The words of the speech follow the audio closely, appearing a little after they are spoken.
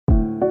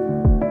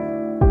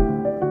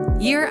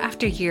Year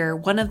after year,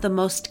 one of the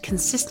most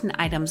consistent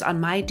items on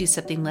my do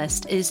something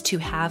list is to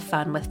have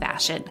fun with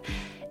fashion.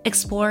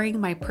 Exploring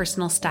my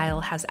personal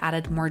style has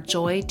added more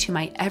joy to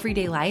my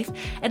everyday life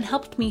and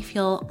helped me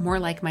feel more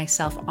like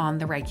myself on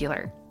the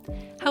regular.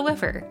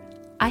 However,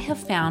 I have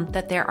found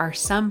that there are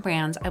some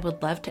brands I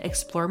would love to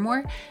explore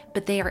more,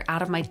 but they are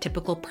out of my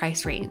typical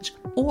price range.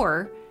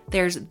 Or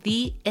there's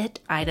the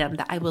it item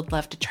that I would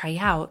love to try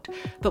out,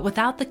 but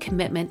without the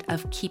commitment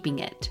of keeping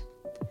it.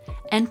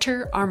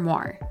 Enter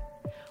Armoire.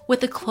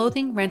 With a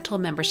clothing rental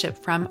membership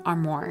from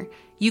Armoire,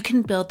 you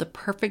can build the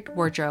perfect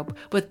wardrobe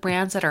with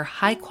brands that are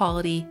high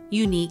quality,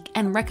 unique,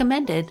 and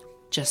recommended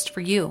just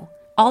for you.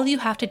 All you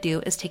have to do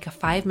is take a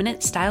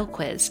 5-minute style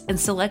quiz and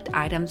select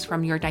items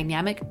from your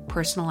dynamic,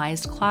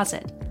 personalized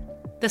closet.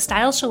 The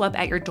styles show up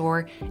at your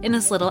door in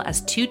as little as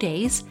 2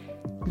 days.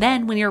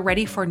 Then, when you're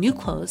ready for new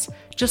clothes,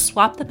 just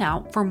swap them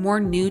out for more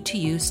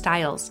new-to-you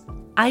styles.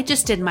 I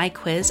just did my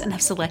quiz and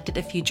have selected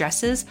a few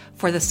dresses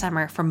for the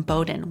summer from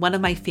Boden, one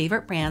of my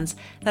favorite brands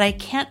that I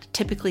can't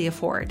typically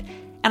afford.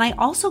 And I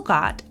also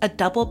got a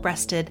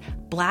double-breasted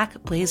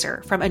black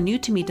blazer from a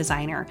new-to-me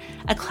designer,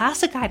 a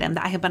classic item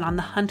that I have been on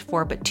the hunt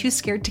for but too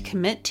scared to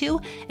commit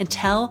to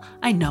until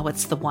I know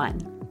it's the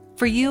one.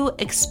 For you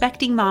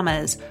expecting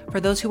mamas, for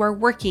those who are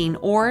working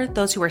or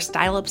those who are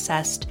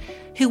style-obsessed,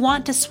 who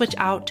want to switch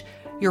out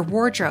your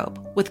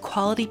wardrobe with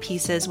quality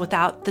pieces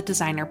without the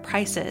designer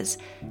prices,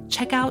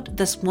 check out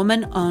this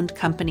woman-owned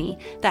company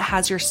that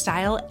has your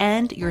style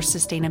and your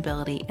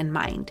sustainability in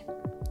mind.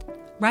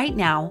 Right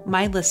now,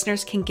 my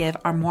listeners can give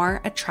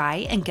Armoire a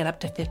try and get up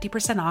to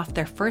 50% off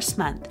their first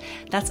month.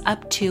 That's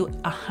up to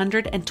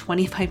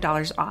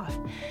 $125 off.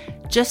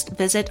 Just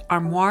visit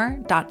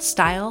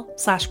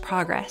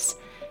armoire.style/progress.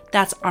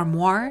 That's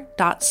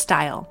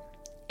armoire.style.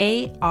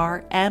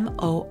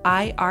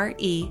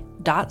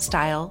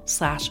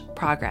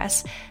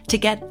 ARMOIRE.style/progress to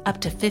get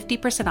up to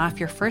 50% off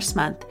your first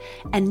month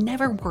and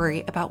never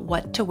worry about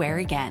what to wear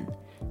again.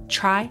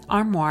 Try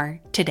Armoire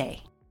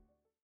today.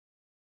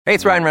 Hey,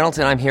 it's Ryan Reynolds,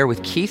 and I'm here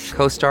with Keith,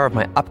 co-star of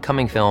my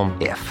upcoming film,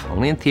 If,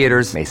 only in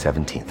theaters May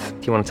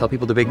 17th. Do you want to tell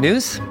people the big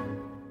news?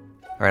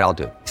 All right, I'll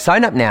do it.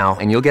 Sign up now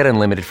and you'll get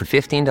unlimited for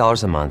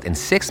 $15 a month and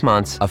 6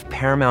 months of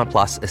Paramount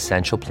Plus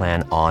Essential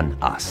Plan on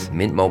us.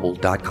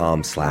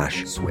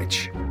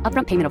 MintMobile.com/switch.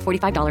 Upfront payment of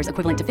 $45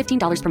 equivalent to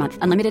 $15 per month.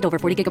 Unlimited over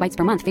 40 gigabytes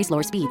per month. Face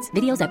lower speeds.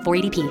 Videos at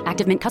 480p.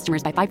 Active Mint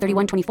customers by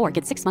 531.24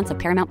 get 6 months of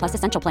Paramount Plus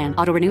Essential Plan.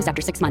 Auto renews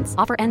after 6 months.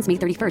 Offer ends May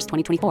 31st,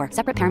 2024.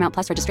 Separate Paramount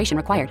Plus registration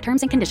required.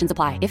 Terms and conditions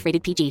apply if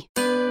rated PG.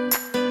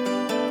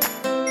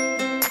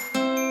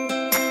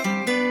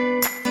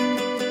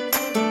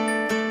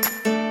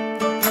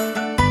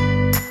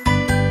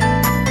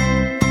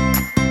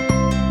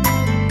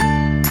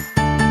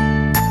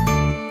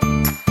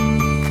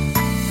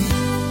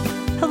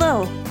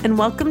 And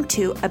welcome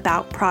to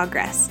About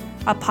Progress,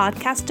 a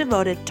podcast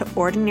devoted to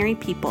ordinary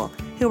people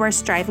who are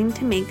striving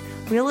to make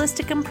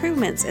realistic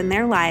improvements in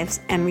their lives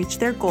and reach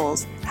their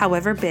goals,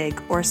 however big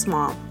or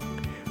small.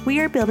 We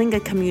are building a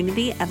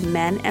community of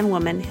men and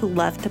women who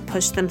love to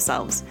push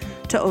themselves,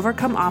 to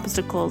overcome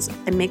obstacles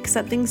and make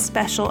something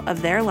special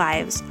of their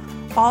lives,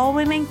 all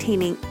while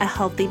maintaining a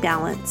healthy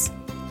balance.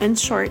 In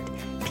short,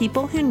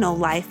 people who know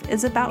life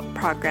is about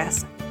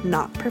progress,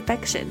 not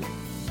perfection.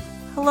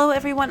 Hello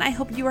everyone, I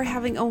hope you are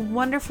having a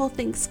wonderful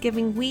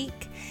Thanksgiving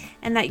week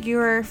and that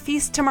your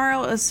feast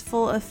tomorrow is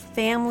full of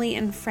family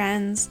and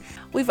friends.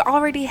 We've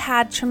already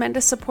had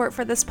tremendous support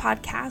for this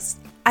podcast.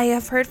 I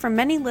have heard from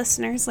many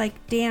listeners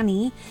like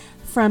Danny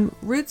from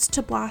Roots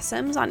to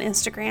Blossoms on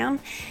Instagram,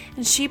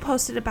 and she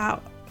posted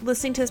about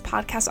listening to this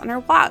podcast on her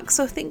walk.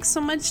 So thanks so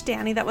much,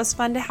 Danny. That was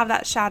fun to have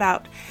that shout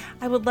out.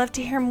 I would love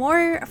to hear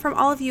more from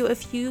all of you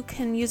if you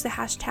can use the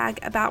hashtag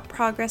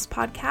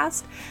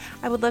 #AboutProgressPodcast.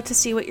 I would love to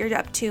see what you're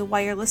up to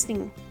while you're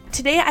listening.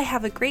 Today I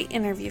have a great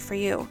interview for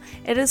you.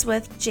 It is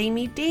with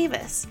Jamie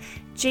Davis.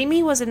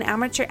 Jamie was an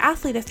amateur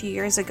athlete a few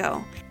years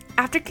ago.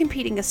 After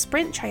competing a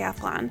sprint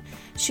triathlon,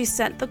 she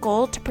set the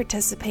goal to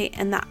participate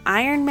in the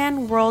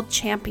Ironman World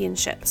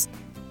Championships.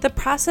 The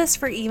process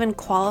for even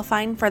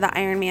qualifying for the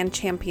Ironman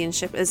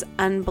Championship is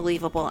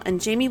unbelievable,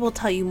 and Jamie will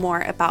tell you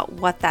more about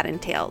what that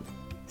entailed.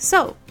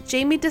 So,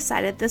 Jamie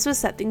decided this was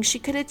something she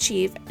could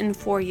achieve in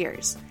 4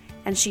 years,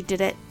 and she did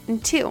it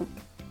in 2.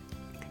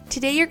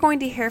 Today you're going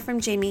to hear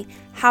from Jamie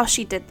how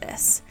she did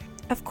this.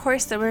 Of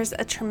course, there was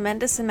a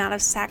tremendous amount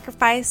of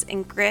sacrifice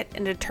and grit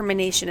and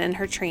determination in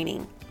her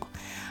training.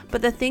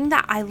 But the thing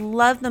that I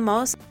love the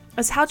most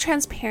is how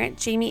transparent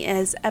Jamie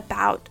is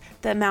about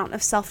the amount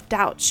of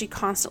self-doubt she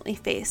constantly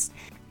faced.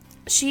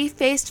 She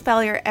faced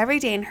failure every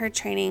day in her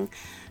training,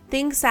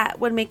 things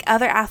that would make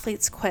other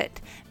athletes quit,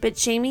 but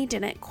Jamie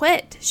didn't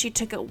quit. She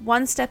took it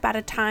one step at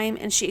a time,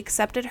 and she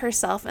accepted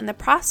herself in the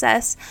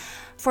process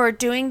for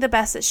doing the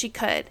best that she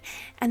could.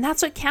 And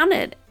that's what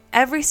counted.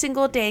 Every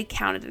single day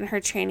counted in her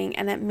training,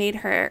 and it made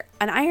her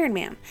an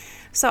Ironman.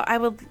 So I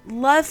would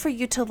love for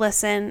you to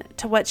listen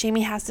to what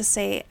Jamie has to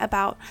say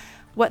about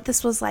what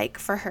this was like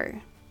for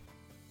her.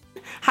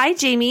 Hi,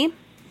 Jamie.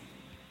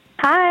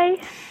 Hi.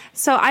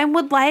 So I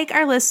would like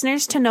our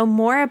listeners to know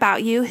more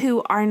about you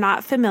who are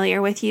not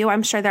familiar with you.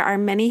 I'm sure there are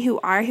many who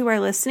are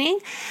listening.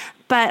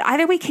 But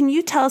either way, can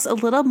you tell us a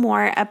little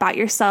more about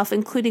yourself,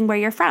 including where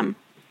you're from?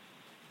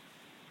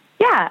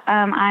 Yeah,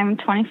 I'm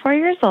 24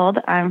 years old.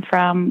 I'm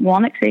from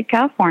Walnut Creek,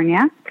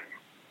 California.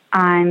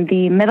 I'm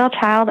the middle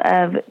child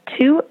of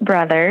two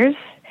brothers.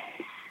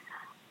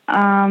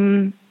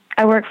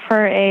 I work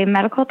for a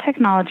medical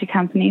technology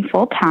company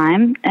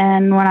full-time,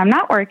 and when I'm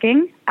not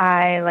working,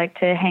 I like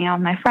to hang out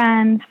with my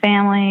friends,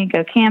 family,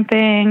 go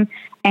camping,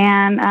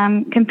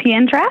 and compete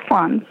in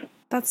triathlons.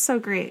 That's so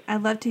great.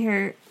 I'd love to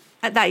hear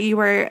that you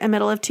were a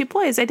middle of two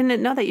boys. I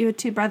didn't know that you had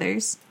two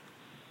brothers.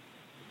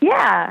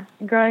 Yeah,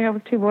 growing up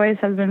with two boys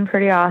has been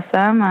pretty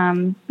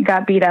awesome.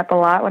 Got beat up a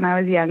lot when I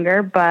was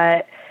younger,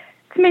 but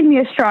it's made me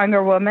a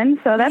stronger woman,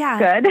 so that's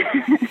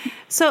good.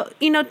 So,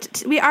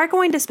 we are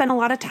going to spend a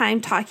lot of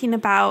time talking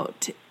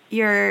about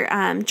your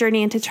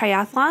journey into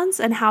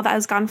triathlons and how that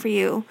has gone for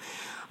you.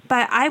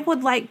 But I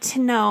would like to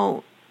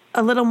know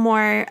a little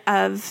more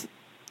of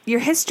your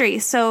history.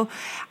 So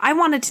I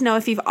wanted to know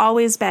if you've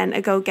always been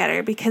a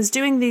go-getter, because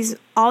doing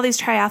all these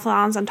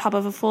triathlons on top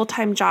of a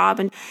full-time job,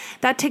 and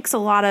that takes a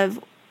lot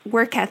of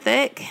work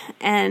ethic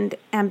and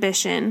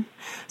ambition.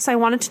 So I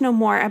wanted to know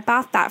more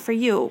about that for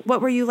you.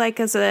 What were you like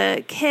as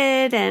a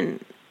kid,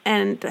 and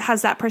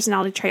has that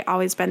personality trait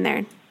always been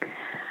there?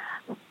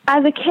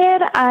 As a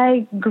kid,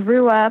 I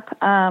grew up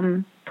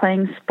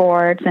playing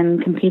sports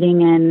and competing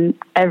in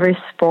every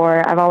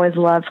sport. I've always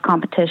loved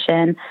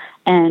competition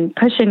and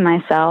pushing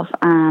myself.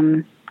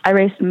 I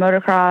raced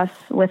motocross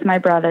with my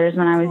brothers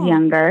when I was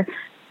younger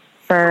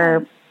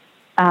for,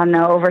 I don't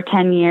know, over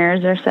 10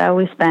 years or so.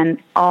 We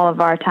spent all of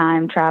our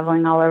time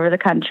traveling all over the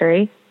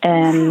country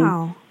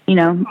and,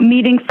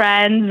 meeting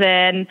friends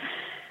and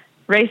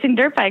racing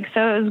dirt bikes.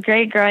 So it was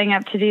great growing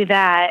up to do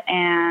that,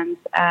 and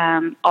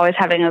always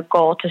having a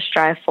goal to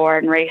strive for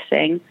in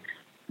racing.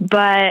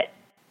 But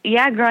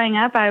yeah, growing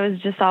up, I was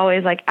just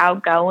always like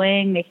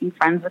outgoing, making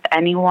friends with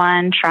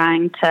anyone,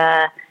 trying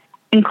to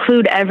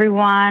include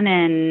everyone.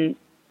 And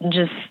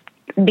just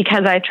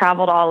because I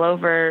traveled all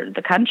over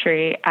the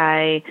country,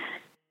 I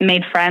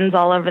made friends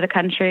all over the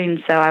country.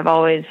 And so I've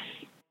always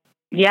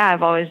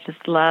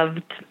just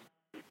loved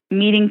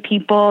meeting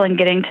people and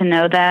getting to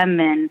know them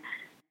and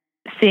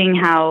seeing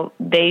how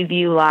they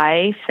view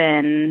life,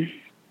 and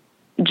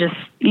just,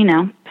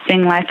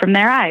 seeing life from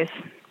their eyes.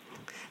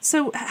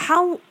 So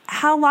how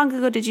long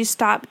ago did you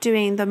stop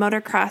doing the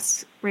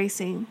motocross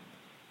racing?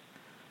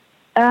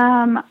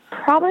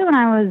 Probably when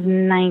I was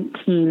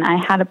 19.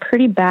 I had a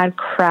pretty bad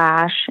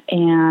crash,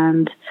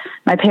 and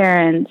my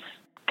parents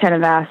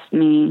kind of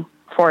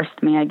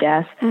forced me, I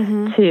guess,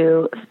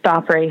 to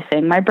stop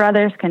racing. My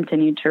brothers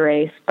continued to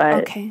race,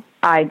 but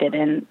I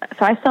didn't.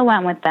 So I still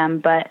went with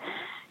them,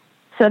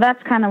 so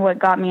that's kind of what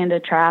got me into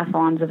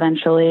triathlons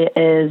eventually,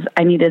 is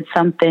I needed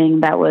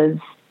something that was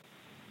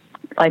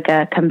like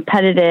a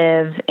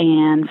competitive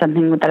and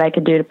something that I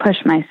could do to push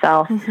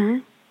myself.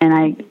 And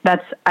I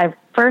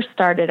first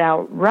started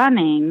out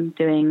running,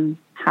 doing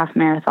half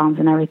marathons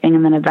and everything,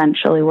 and then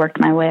eventually worked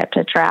my way up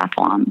to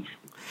triathlons.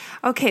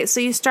 Okay, so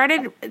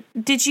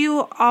did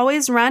you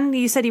always run?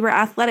 You said you were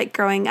athletic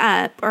growing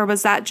up, or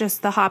was that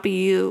just the hobby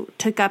you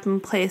took up in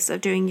place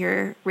of doing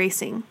your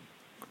racing?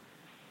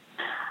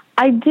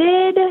 I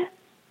did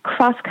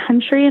cross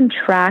country and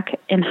track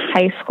in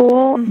high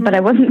school, but I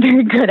wasn't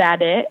very good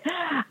at it.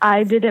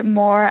 I did it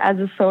more as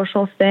a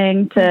social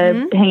thing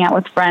to hang out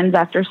with friends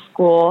after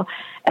school,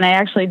 and I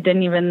actually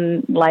didn't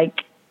even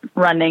like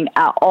running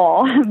at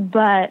all.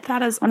 But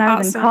when I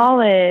was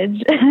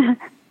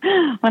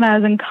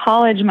in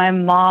college, my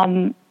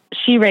mom,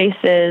 she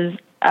races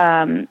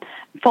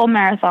full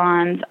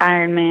marathons,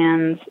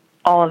 Ironmans,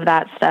 all of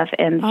that stuff,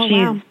 and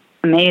she's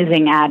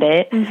amazing at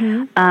it.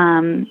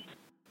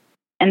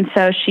 And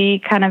so she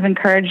kind of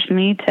encouraged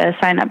me to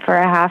sign up for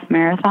a half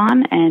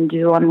marathon and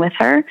do one with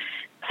her.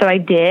 So I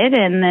did,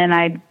 and then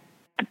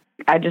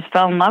I just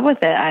fell in love with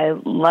it. I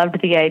loved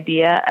the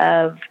idea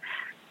of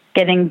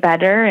getting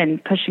better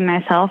and pushing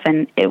myself,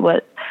 and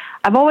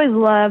I've always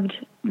loved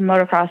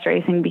motocross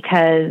racing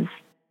because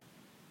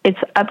it's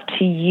up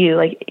to you.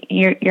 Like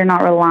you're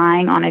not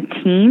relying on a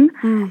team.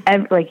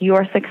 Like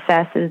your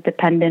success is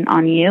dependent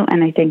on you,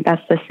 and I think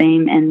that's the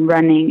same in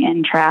running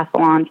and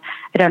triathlons.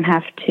 I don't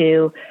have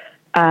to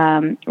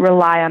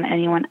rely on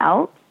anyone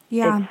else.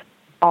 Yeah. It's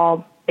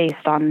all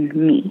based on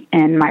me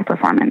and my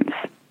performance.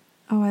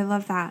 Oh, I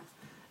love that.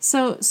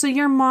 So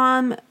your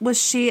mom, was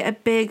she a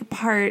big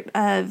part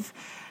of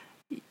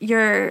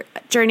your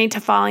journey to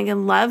falling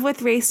in love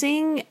with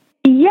racing?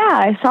 Yeah,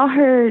 I saw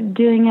her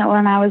doing it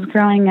when I was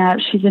growing up.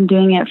 She's been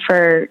doing it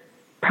for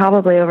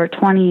probably over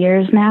 20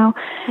 years now.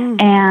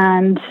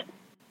 And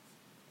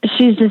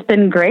she's just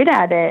been great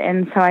at it.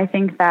 And so I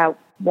think that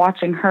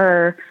watching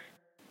her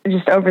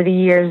just over the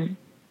years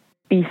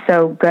be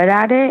so good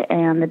at it,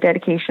 and the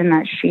dedication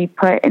that she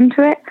put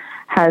into it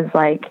has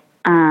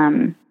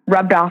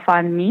rubbed off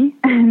on me.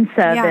 And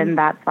so then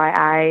that's why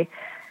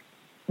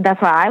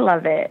I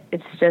love it.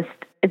 It's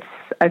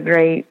a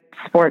great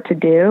sport to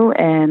do,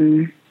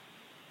 and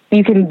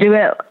you can do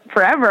it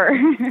forever.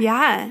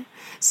 Yeah.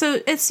 So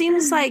it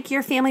seems like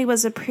your family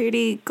was a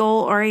pretty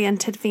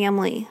goal-oriented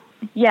family.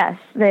 Yes,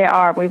 they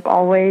are. We've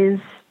always,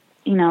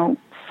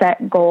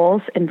 set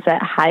goals and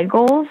set high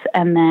goals,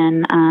 and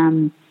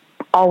then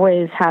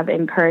always have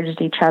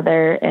encouraged each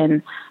other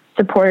and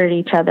supported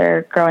each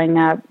other growing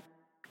up.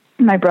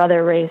 My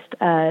brother raced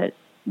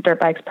dirt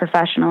bikes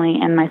professionally,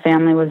 and my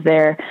family was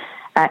there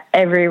at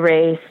every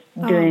race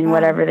doing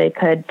whatever they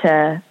could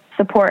to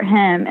support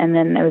him. And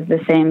then it was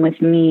the same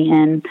with me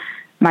and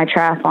my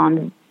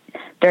triathlons.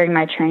 During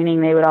my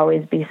training, they would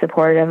always be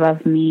supportive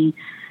of me,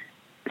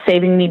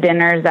 saving me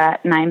dinners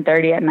at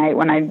 9:30 at night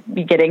when I'd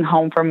be getting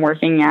home from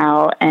working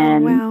out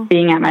and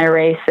being at my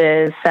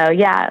races. So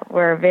yeah,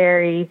 we're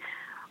very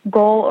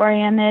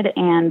goal-oriented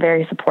and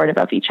very supportive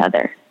of each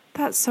other.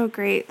 That's so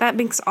great. That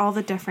makes all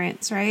the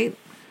difference, right?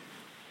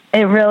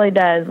 It really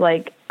does.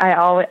 Like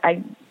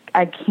I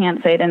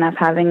can't say it enough.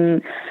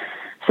 Having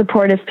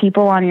supportive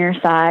people on your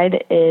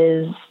side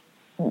is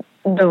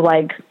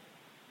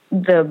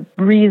the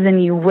reason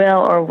you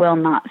will or will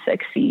not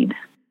succeed.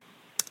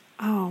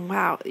 Oh,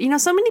 wow.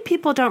 So many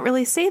people don't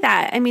really say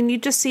that. I mean, you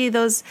just see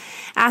those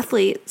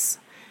athletes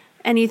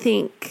and you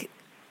think,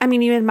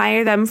 you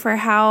admire them for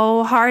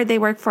how hard they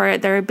work for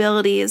it, their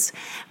abilities,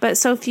 but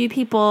so few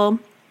people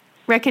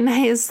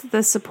recognize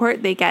the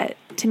support they get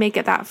to make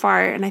it that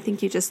far. And I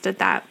think you just did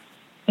that.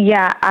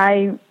 Yeah.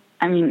 I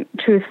mean,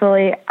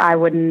 truthfully, I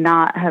would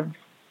not have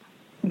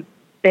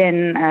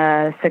been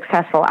a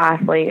successful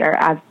athlete or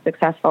as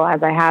successful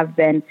as I have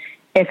been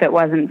if it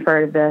wasn't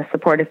for the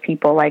supportive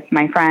people like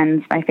my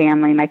friends, my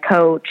family, my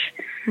coach.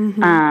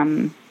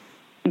 Mm-hmm.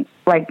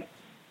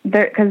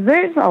 Because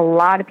there's a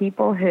lot of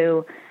people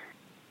who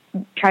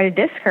try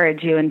to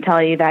discourage you and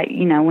tell you that,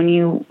 when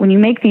you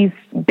make these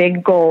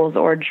big goals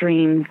or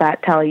dreams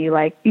that tell you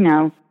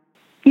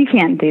you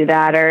can't do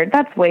that, or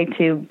that's way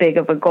too big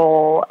of a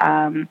goal.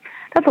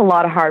 That's a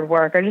lot of hard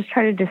work, or just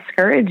try to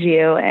discourage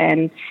you.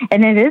 And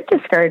it is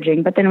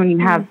discouraging. But then when you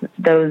have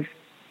those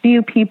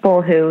few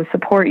people who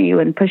support you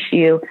and push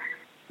you,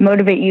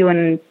 motivate you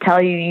and tell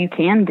you you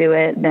can do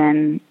it,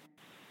 then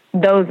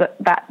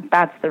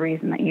that's the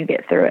reason that you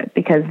get through it,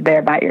 because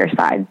they're by your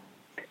side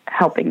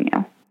helping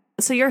you.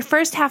 So your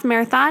first half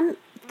marathon,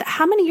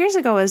 how many years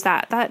ago was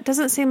that? That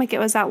doesn't seem like it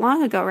was that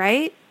long ago,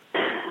 right?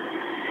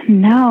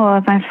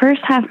 No, my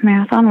first half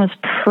marathon was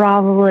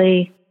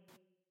probably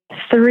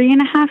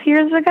 3.5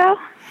 years ago.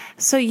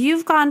 So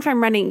you've gone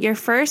from running your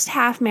first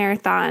half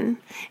marathon,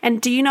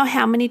 and do you know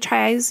how many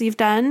tries you've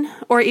done,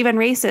 or even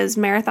races,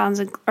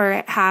 marathons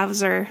or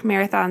halves or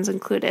marathons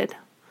included?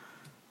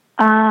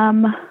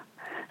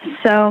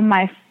 So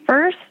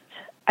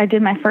I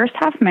did my first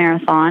half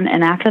marathon,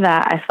 and after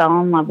that I fell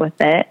in love with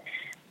it.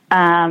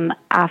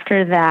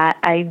 After that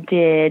I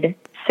did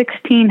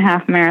 16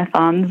 half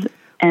marathons,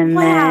 and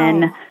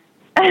then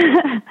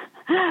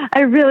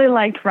I really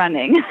liked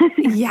running.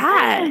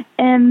 Yeah.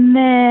 And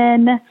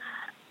then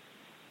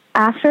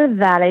after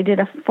that, I did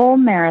a full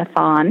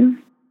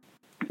marathon.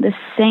 The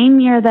same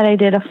year that I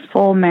did a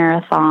full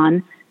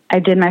marathon, I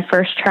did my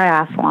first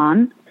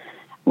triathlon.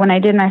 When I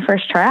did my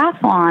first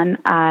triathlon,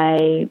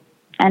 I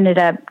ended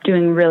up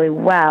doing really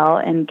well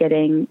and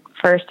getting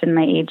first in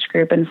my age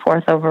group and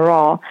fourth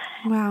overall.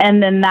 Wow.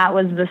 And then that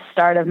was the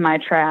start of my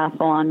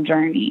triathlon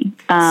journey.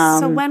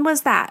 So when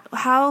was that?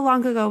 How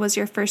long ago was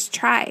your first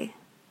try?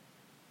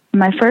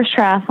 My first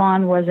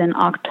triathlon was in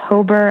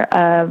October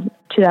of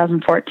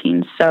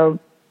 2014, so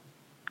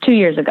 2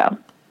 years ago.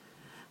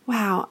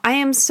 Wow. I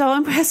am so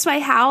impressed by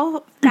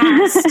how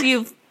fast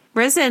you've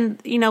risen,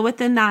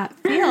 within that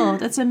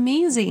field. It's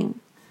amazing.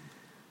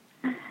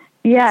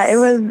 Yeah,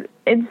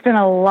 it's been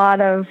a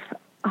lot of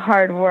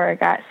hard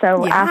work.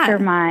 After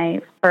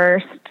my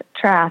first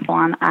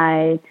triathlon,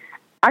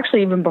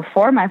 even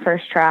before my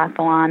first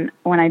triathlon,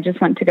 when I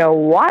just went to go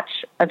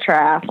watch a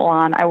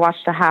triathlon, I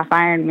watched a half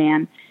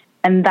Ironman.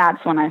 And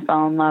that's when I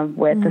fell in love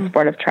with the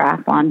sport of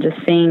triathlon,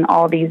 just seeing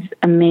all these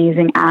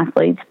amazing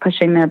athletes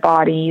pushing their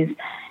bodies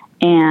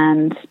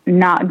and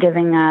not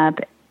giving up.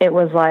 It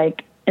was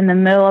like in the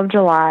middle of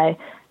July,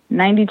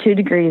 92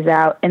 degrees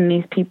out, and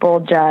these people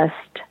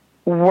just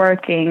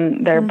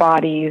working their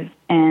bodies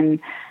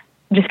and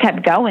just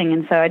kept going.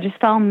 And so I just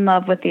fell in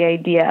love with the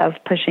idea of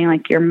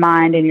pushing your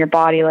mind and your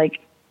body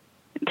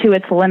to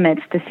its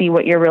limits to see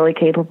what you're really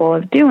capable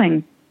of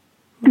doing.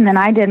 And then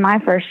I did my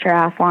first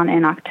triathlon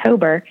in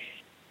October.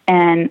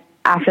 And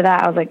after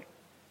that, I was like,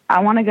 I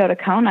want to go to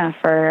Kona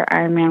for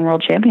Ironman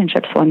World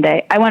Championships one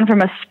day. I went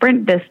from a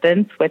sprint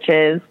distance,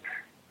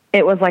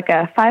 it was like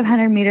a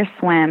 500-meter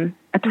swim,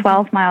 a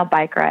 12-mile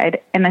bike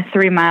ride, and a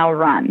 3-mile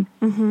run.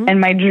 Mm-hmm.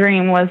 And my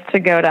dream was to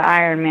go to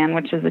Ironman,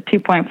 which is a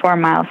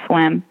 2.4-mile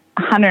swim,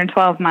 a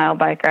 112-mile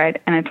bike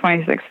ride, and a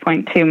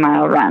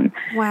 26.2-mile run.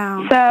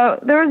 Wow. So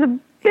there was a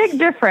big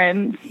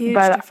difference. Huge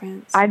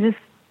difference.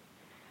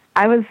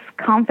 I was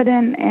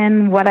confident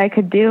in what I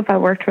could do if I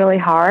worked really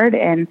hard,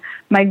 and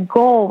my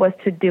goal was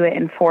to do it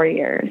in 4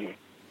 years.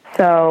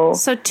 So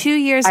 2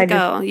 years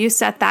ago, you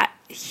set that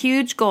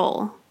huge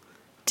goal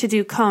to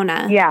do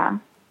Kona. Yeah.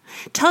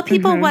 Tell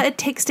people what it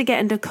takes to get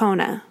into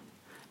Kona,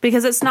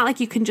 because it's not like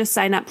you can just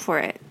sign up for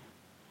it.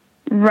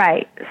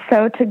 Right.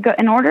 So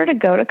in order to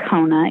go to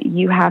Kona,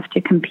 you have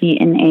to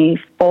compete in a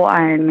full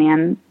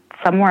Ironman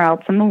somewhere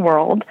else in the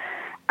world.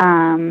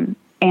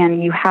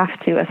 And you have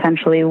to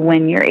essentially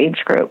win your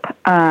age group.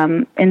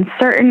 In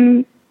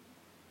certain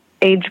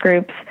age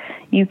groups,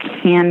 you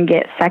can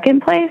get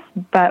second place,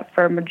 but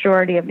for a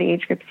majority of the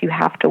age groups, you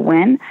have to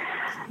win.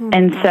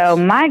 So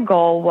my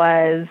goal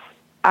was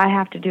I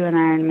have to do an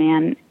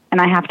Ironman and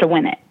I have to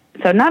win it.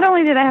 So not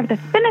only did I have to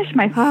finish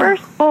my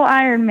first full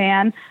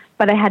Ironman,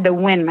 but I had to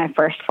win my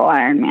first full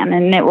Ironman.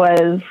 And it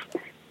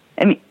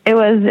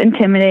was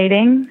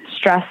intimidating,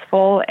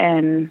 stressful,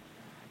 and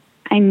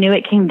I knew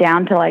it came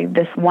down to like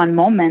this one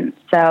moment.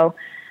 So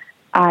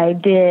I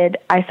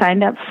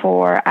signed up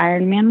for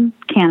Ironman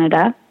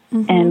Canada,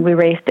 and we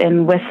raced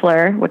in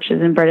Whistler, which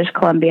is in British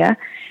Columbia.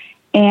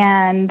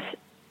 And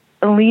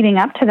leading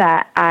up to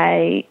that,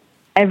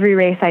 every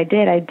race I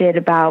did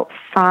about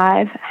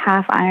 5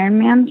 half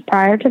Ironmans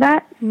prior to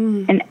that.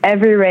 And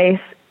every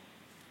race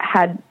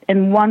had,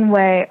 in one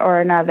way or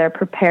another,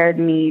 prepared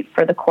me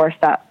for the course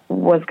that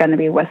was going to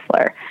be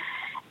Whistler.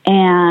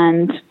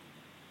 And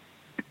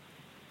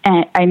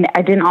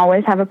I didn't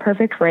always have a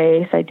perfect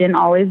race. I didn't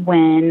always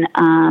win.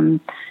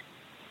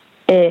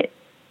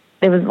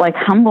 It was like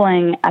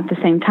humbling at the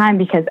same time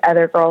because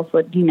other girls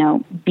would,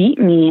 beat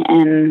me.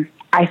 And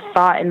I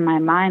thought in my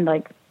mind,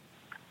 like,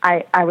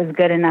 I was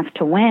good enough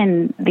to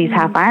win these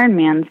half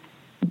Ironmans,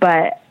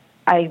 but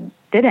I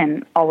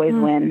didn't always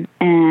win.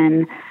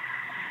 And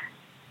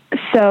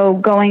so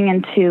going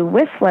into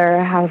Whistler,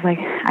 I was like,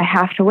 I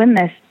have to win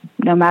this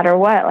no matter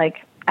what. Like,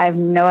 I have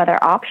no other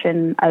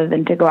option other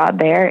than to go out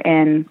there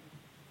and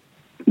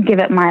give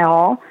it my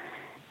all.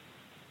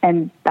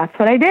 And that's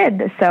what I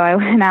did. So I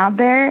went out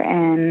there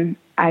and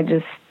I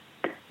just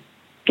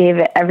gave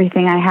it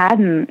everything I had.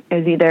 And it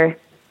was either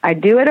I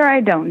do it or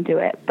I don't do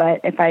it.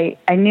 But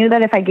I knew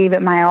that if I gave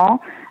it my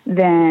all,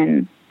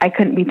 then I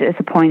couldn't be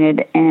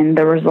disappointed in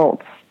the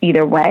results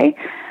either way.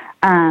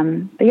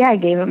 But yeah, I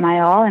gave it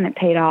my all and it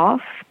paid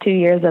off. 2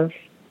 years of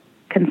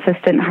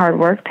consistent hard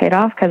work paid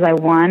off because I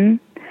won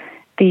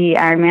the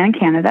Ironman in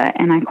Canada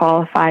and I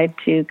qualified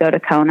to go to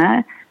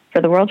Kona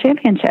for the World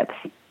Championships.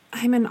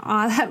 I'm in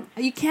awe.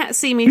 You can't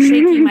see me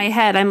shaking my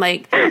head. I'm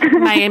like,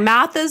 my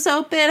mouth is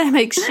open. I'm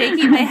like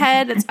shaking my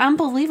head. It's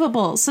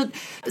unbelievable. So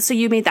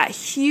you made that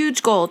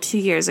huge goal 2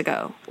 years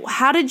ago.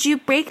 How did you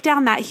break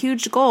down that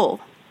huge goal?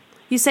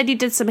 You said you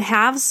did some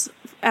halves,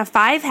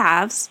 5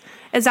 halves.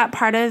 Is that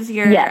part of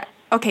your... Yes.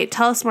 Okay,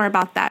 tell us more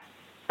about that.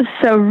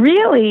 So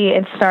really,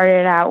 it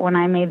started out when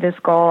I made this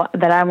goal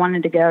that I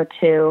wanted to go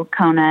to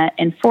Kona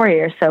in 4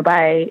 years. So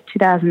by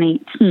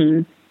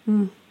 2018,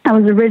 I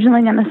was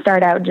originally going to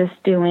start out just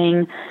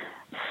doing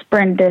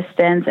sprint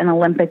distance and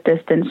Olympic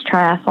distance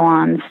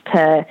triathlons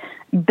to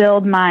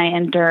build my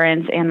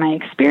endurance and my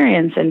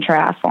experience in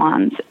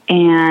triathlons.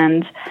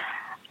 And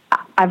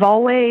I've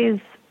always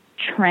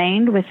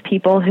trained with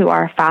people who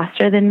are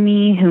faster than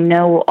me, who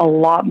know a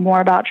lot more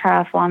about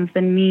triathlons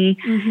than me,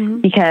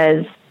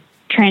 because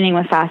training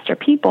with faster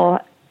people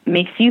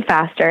makes you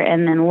faster,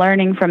 and then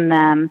learning from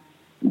them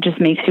just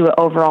makes you an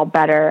overall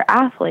better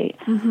athlete.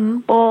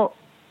 Well,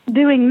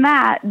 doing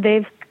that,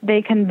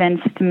 they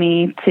convinced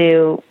me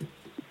to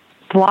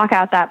block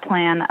out that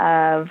plan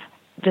of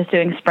just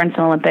doing sprints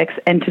and Olympics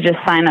and to just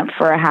sign up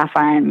for a half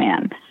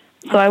Ironman.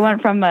 So I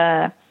went from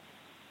a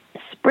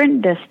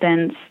sprint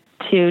distance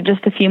to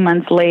just a few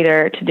months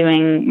later to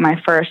doing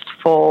my first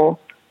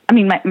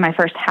my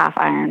first half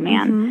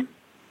Ironman.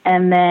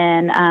 And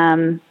then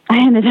I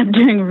ended up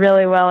doing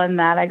really well in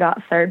that. I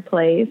got 3rd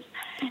place.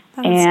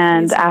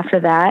 And crazy. After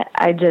that,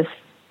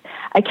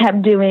 I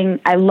kept doing,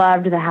 I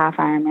loved the half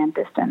Ironman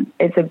distance.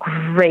 It's a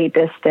great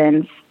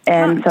distance.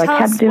 And so I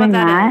kept doing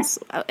that.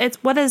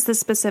 What is the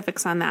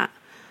specifics on that?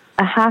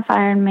 A half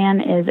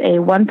Ironman is a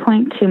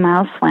 1.2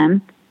 mile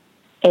swim,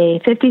 a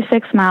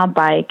 56-mile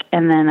bike,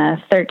 and then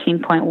a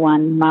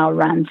 13.1 mile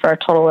run for a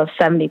total of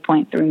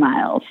 70.3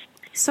 miles.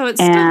 So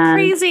it's still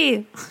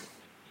crazy.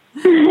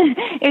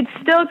 It's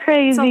still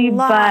crazy,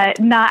 but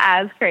not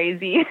as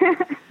crazy.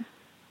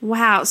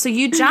 Wow. So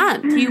you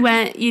jumped.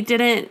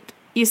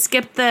 You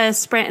skipped the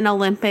sprint and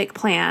Olympic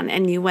plan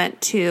and you went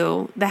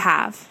to the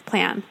half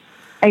plan.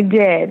 I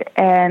did.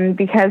 And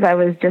because I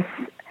was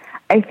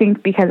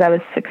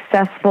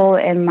successful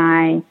in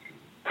my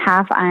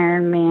half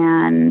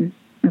Ironman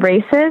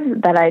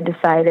races, that I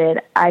decided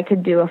I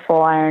could do a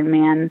full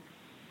Ironman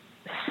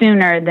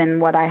sooner than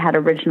what I had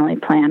originally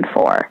planned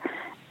for.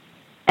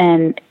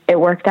 And it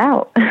worked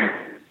out.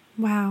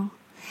 Wow.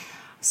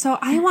 So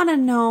I want to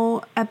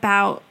know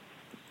about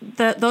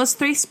those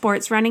 3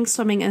 sports, running,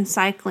 swimming, and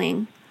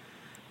cycling.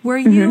 Were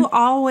you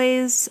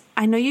always,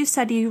 I know you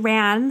said you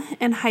ran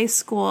in high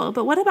school,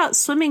 but what about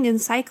swimming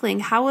and cycling?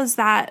 How was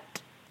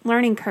that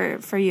learning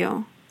curve for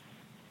you?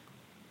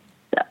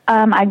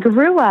 I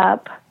grew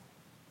up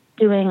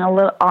being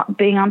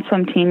on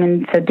swim team,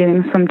 and so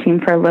doing swim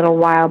team for a little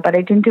while, but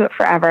I didn't do it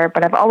forever.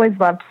 But I've always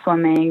loved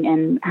swimming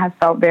and have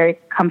felt very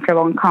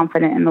comfortable and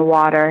confident in the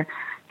water.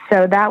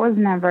 So that was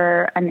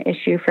never an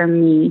issue for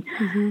me.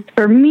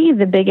 For me,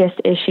 the biggest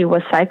issue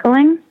was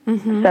cycling.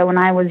 So when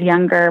I was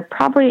younger,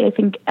 probably I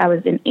think I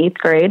was in 8th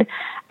grade,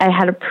 I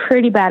had a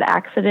pretty bad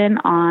accident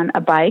on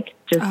a bike,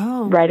 just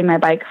riding my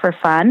bike for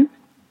fun.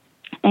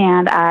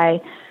 And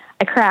I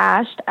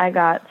crashed. I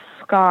got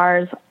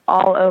scars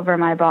all over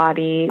my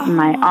body,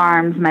 my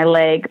arms, my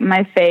leg,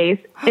 my face,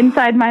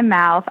 inside my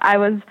mouth. I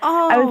was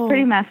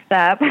pretty messed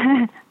up.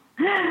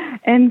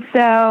 And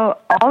so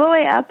all the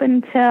way up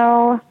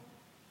until,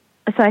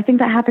 so I think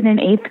that happened in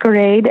 8th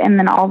grade, and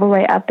then all the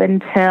way up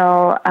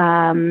until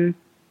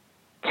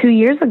 2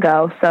 years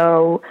ago.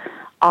 So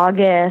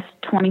August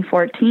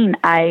 2014,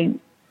 I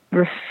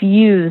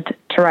refused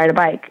to ride a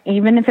bike.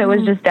 Even if it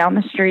was just down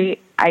the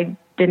street, I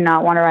did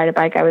not want to ride a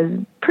bike. I was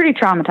pretty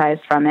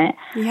traumatized from it.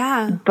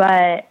 Yeah.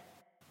 But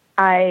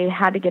I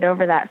had to get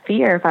over that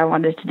fear if I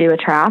wanted to do a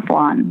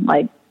triathlon.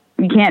 Like,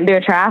 you can't do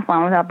a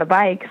triathlon without the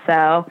bike.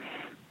 So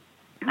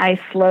I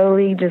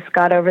slowly just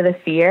got over the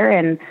fear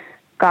and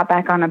got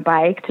back on a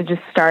bike to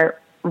just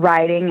start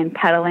riding and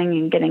pedaling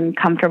and getting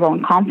comfortable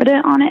and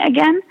confident on it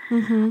again.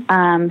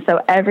 So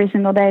every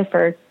single day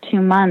for 2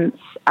 months,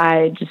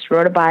 I just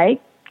rode a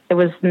bike. It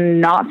was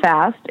not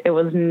fast. It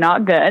was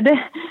not good.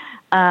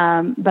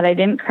 But I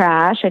didn't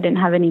crash. I didn't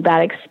have any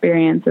bad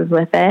experiences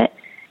with it.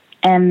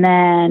 And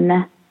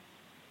then,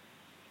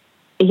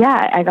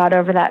 yeah, I got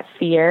over that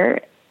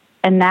fear.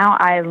 And now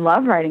I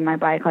love riding my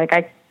bike. Like,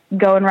 I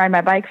go and ride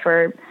my bike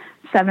for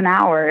 7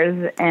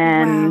 hours.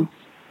 And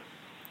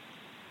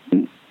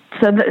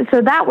so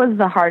that was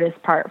the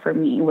hardest part for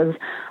me, was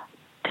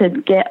to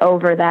get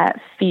over that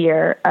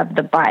fear of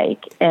the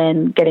bike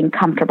and getting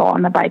comfortable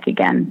on the bike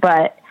again.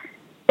 But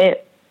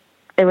it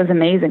was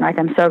amazing. Like,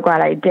 I'm so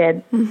glad I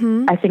did.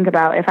 I think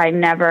about if I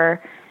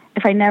never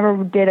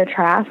did a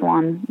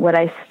triathlon, would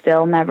I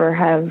still never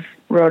have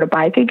rode a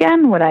bike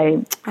again? Would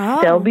I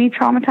still be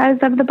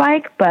traumatized of the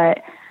bike?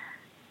 But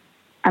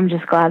I'm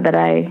just glad that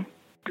I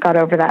got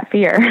over that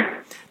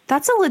fear.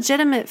 That's a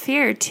legitimate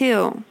fear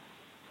too.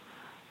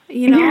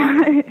 You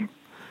know?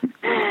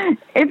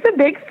 It's a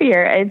big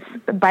fear. It's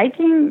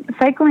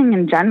cycling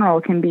in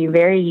general can be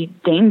very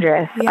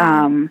dangerous.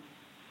 Yeah.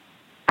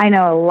 I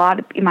know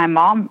my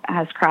mom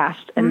has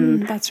crashed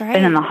and that's right.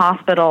 been in the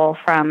hospital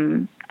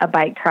from a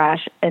bike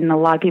crash, and a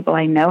lot of people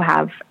I know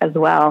have as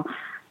well.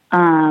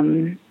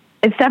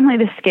 It's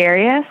definitely the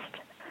scariest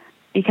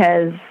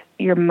because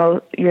you're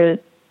the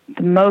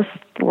most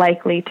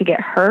likely to get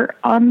hurt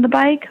on the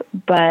bike,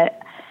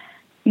 but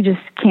you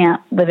just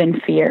can't live in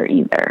fear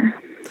either.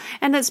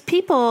 And it's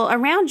people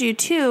around you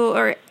too,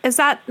 or is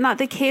that not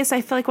the case?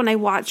 I feel like when I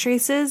watch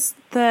races,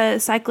 the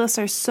cyclists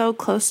are so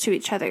close to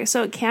each other,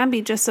 so it can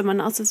be just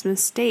someone else's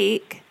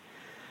mistake.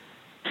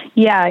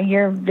 Yeah,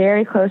 you're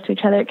very close to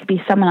each other. It could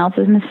be someone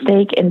else's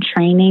mistake in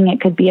training. It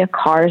could be a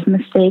car's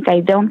mistake. I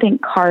don't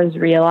think cars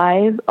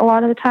realize a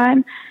lot of the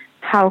time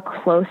how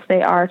close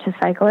they are to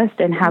cyclists,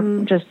 and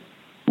how just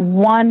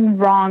one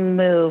wrong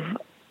move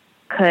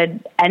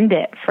could end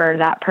it for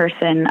that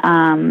person.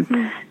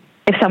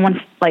 If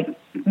someone's like,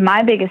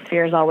 my biggest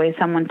fear is always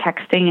someone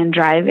texting and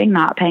driving,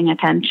 not paying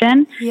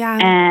attention,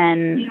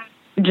 and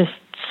just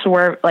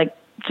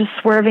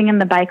swerving in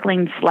the bike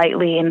lane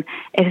slightly. And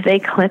if they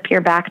clip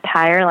your back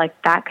tire, like,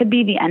 that could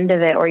be the end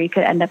of it, or you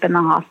could end up in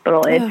the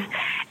hospital.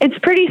 It's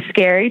pretty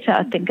scary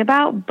to think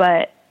about,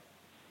 but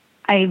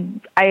I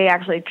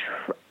actually,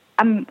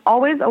 I'm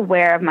always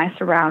aware of my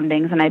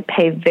surroundings and I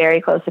pay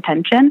very close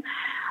attention.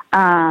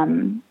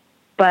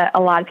 But a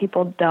lot of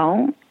people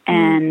don't.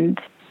 And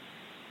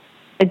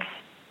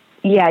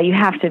you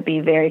have to be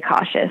very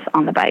cautious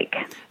on the bike.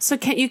 So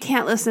you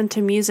can't listen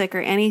to music or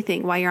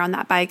anything while you're on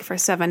that bike for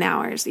 7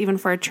 hours, even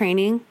for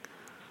training?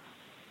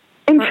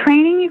 In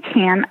training, you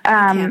can.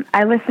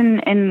 I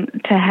listen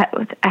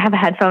I have a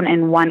headphone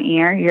in one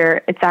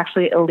ear. It's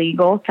actually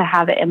illegal to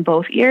have it in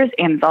both ears,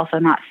 and it's also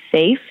not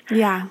safe.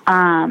 Yeah.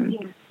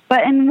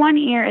 But in one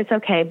ear, it's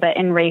okay. But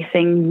in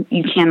racing,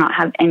 you cannot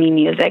have any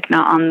music,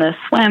 not on the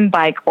swim,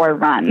 bike, or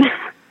run.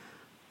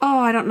 Oh,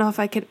 I don't know if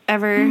I could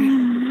ever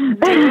do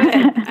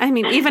it. I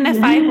mean, even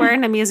if I were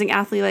an amazing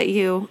athlete like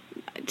you,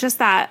 just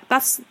that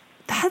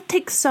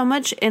takes so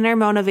much inner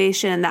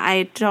motivation that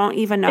I don't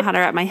even know how to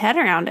wrap my head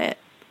around it.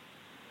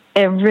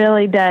 It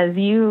really does.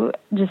 You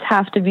just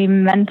have to be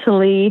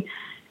mentally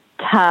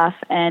tough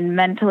and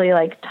mentally,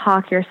 like,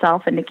 talk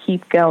yourself into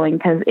keep going,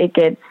 because it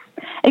gets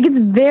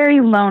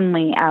very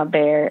lonely out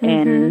there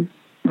in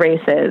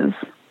races.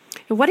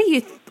 What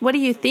do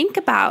you think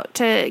about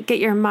to get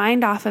your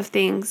mind off of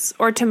things,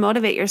 or to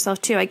motivate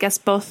yourself too? I guess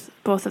both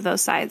of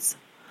those sides.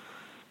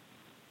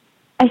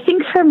 I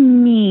think for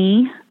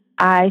me,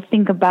 I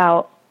think a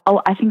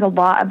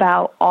lot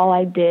about all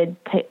I did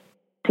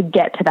to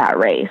get to that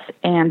race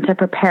and to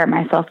prepare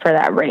myself for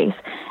that race.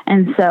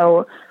 And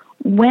so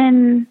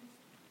when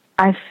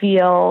I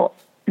feel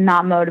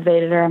not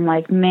motivated, or I'm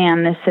like,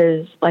 man, this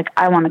is like,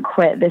 I want to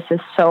quit, this is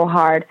so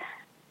hard,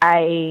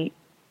 I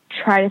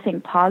try to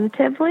think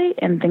positively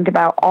and think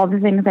about all the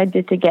things I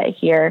did to get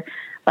here.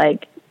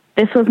 Like,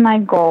 this was my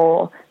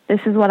goal. This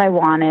is what I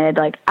wanted.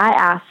 Like, I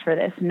asked for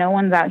this. No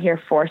one's out here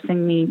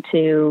forcing me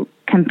to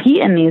compete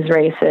in these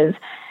races.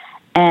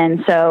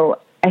 And so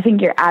I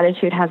think your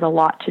attitude has a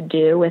lot to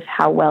do with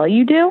how well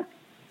you do.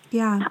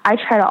 Yeah. I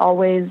try to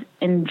always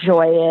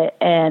enjoy it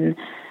and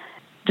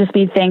just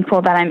be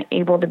thankful that I'm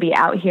able to be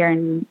out here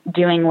and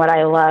doing what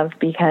I love,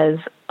 because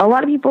a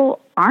lot of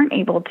people aren't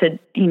able to,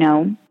 you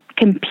know,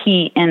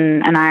 compete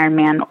in an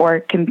Ironman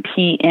or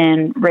compete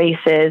in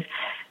races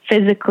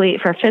physically.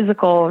 For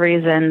physical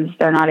reasons,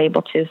 they're not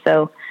able to.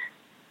 So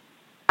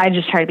I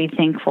just try to be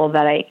thankful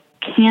that I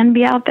can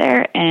be out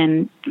there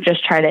and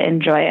just try to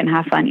enjoy it and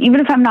have fun. Even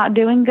if I'm not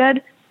doing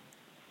good,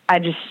 I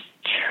just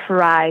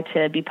try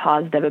to be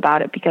positive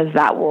about it, because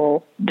that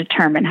will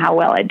determine how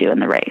well I do in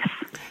the race.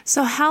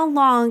 So how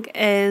long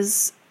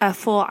is a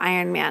full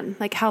Ironman?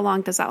 Like, how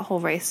long does that whole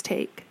race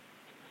take?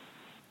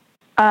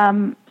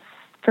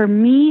 For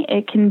me,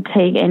 it can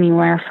take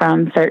anywhere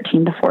from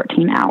 13 to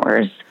 14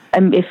 hours.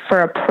 If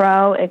for a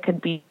pro, it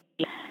could be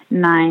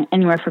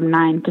anywhere from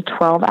 9 to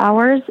 12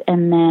 hours.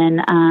 And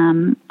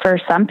then for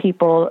some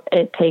people,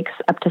 it takes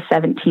up to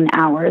 17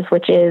 hours,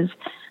 which is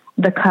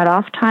the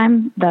cutoff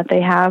time that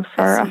they have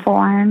for a full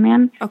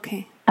Ironman.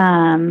 Okay.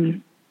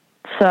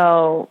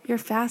 So you're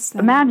fast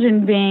then.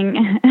 Imagine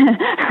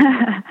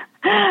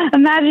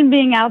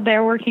being out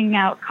there working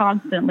out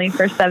constantly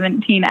for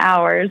 17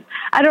 hours.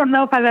 I don't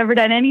know if I've ever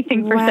done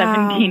anything for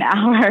 17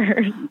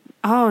 hours.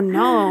 Oh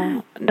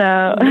no.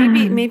 So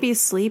maybe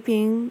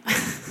sleeping.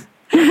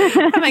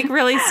 I'm like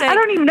really sick. I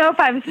don't even know if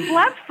I've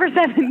slept for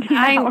 17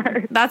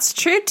 hours. That's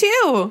true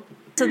too.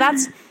 So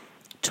that's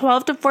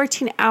 12 to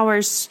 14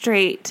 hours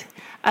straight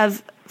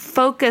of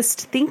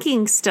focused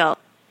thinking still.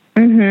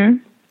 Mm-hmm.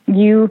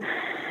 You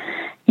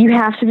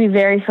have to be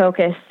very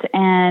focused.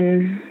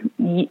 And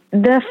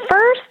the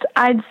first,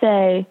 I'd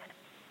say,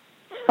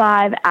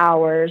 5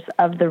 hours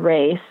of the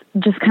race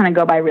just kind of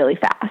go by really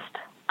fast.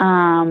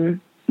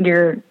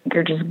 You're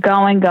just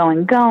going.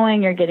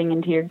 You're getting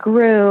into your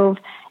groove,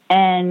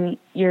 and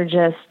you're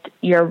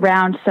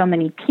around so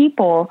many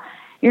people.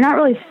 You're not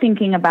really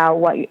thinking about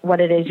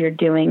what it is you're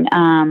doing.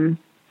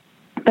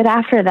 But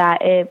after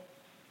that, it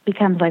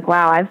becomes like,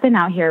 wow, I've been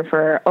out here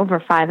for over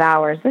 5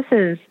 hours. This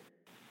is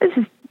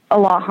a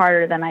lot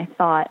harder than I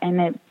thought.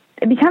 And it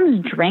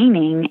becomes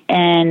draining.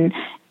 And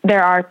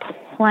there are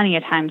plenty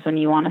of times when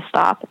you want to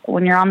stop.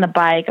 When you're on the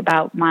bike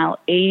about mile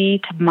 80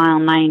 to mile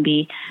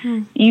 90,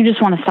 you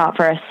just want to stop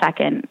for a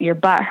second. Your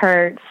butt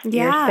hurts.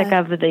 Yeah. You're sick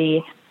of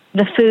the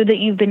food that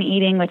you've been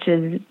eating, which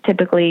is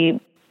typically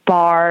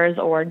bars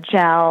or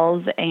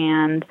gels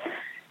and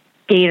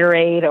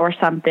Gatorade or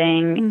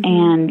something,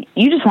 and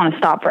you just want to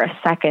stop for a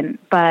second,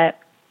 but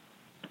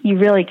you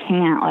really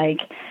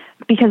can't,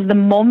 because the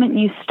moment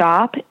you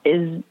stop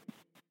is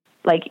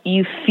like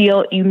you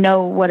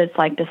know what it's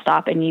like to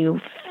stop, and you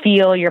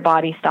feel your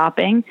body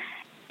stopping,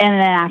 and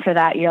then after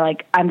that you're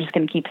like, I'm just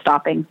going to keep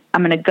stopping.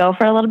 I'm going to go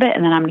for a little bit,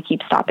 and then I'm going to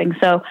keep stopping.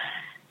 So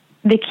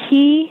the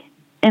key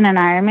in an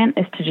Ironman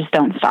is to just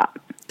don't stop.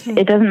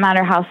 Okay. It doesn't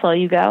matter how slow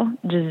you go,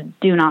 just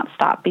do not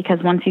stop,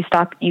 because once you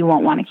stop, you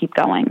won't want to keep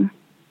going.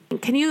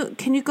 Can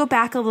you go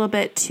back a little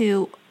bit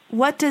to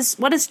what is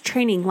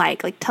training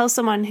like? Like, tell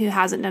someone who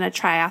hasn't done a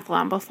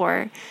triathlon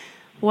before,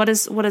 what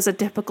is a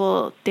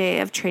typical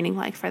day of training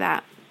like for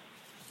that?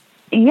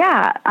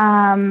 Yeah.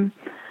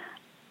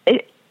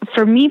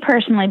 For me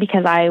personally,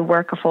 because I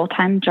work a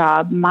full-time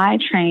job, my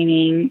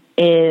training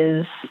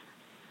is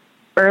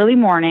early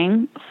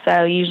morning.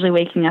 So usually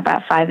waking up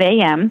at 5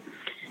 a.m.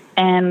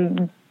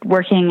 and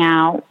working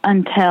out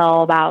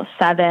until about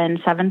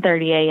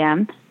 7:30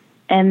 a.m.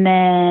 and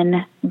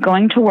then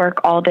going to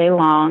work all day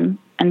long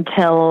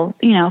until,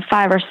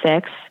 5 or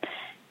 6,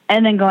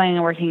 and then going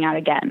and working out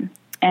again.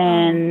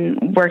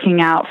 And working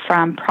out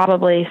from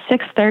probably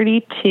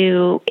 6:30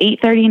 to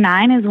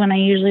 8:39 is when I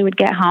usually would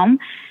get home.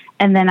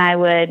 And then I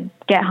would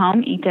get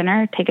home, eat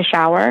dinner, take a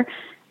shower,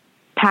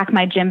 pack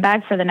my gym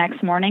bag for the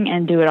next morning,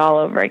 and do it all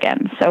over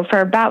again. So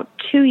for about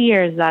 2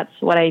 years, that's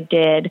what I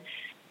did.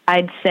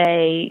 I'd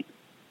say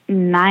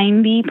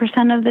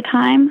 90% of the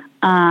time.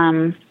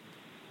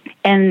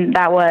 And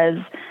that was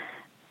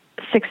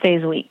 6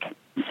 days a week.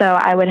 So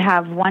I would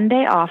have one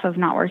day off of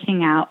not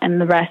working out, and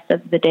the rest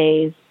of the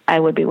days I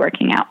would be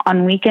working out.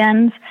 On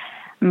weekends,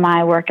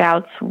 my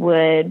workouts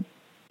would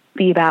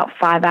be about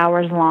 5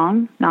 hours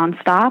long,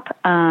 nonstop.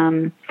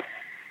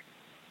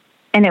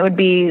 And it would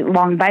be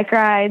long bike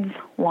rides,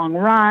 long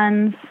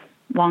runs,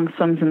 long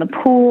swims in the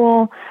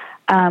pool.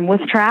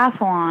 With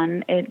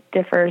triathlon, it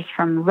differs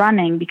from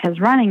running, because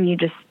running,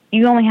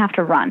 you only have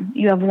to run.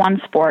 You have one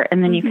sport,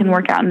 and then you can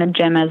work out in the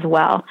gym as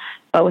well.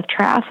 But with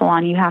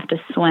triathlon, you have to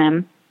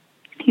swim,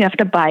 you have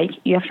to bike,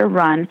 you have to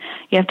run,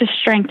 you have to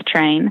strength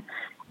train.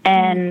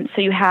 And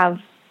so you have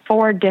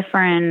 4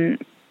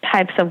 different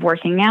types of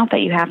working out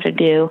that you have to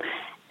do.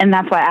 And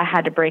that's why I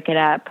had to break it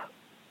up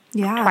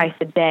twice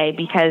a day,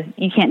 because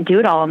you can't do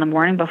it all in the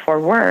morning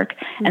before work,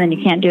 and then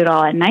you can't do it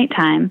all at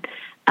nighttime.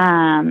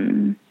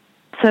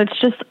 So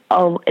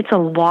it's a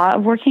lot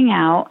of working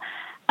out.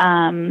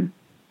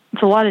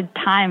 It's a lot of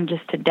time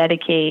just to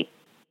dedicate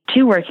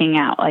to working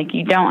out. Like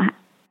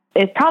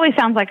it probably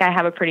sounds like I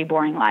have a pretty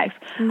boring life,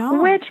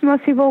 which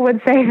most people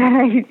would say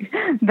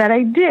that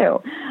I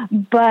do.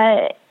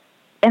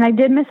 And I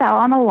did miss out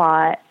on a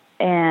lot,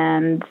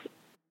 and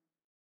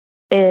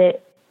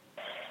it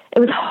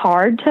was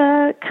hard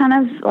to kind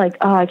of like,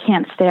 I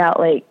can't stay out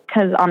late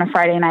on a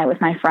Friday night with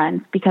my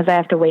friends because I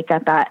have to wake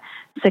up at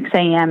 6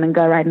 a.m. and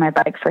go ride my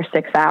bike for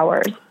 6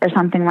 hours or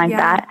something like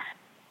that.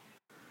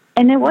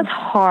 And it was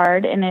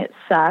hard and it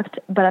sucked,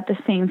 but at the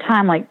same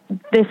time, like,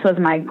 this was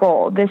my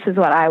goal. This is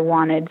what I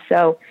wanted.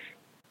 So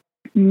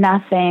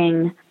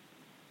nothing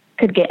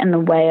could get in the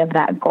way of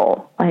that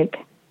goal. Like,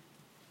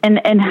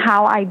 and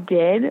how I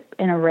did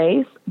in a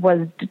race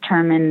was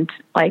determined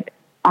like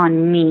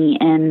on me,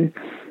 and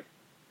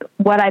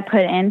what I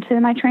put into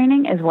my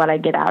training is what I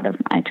get out of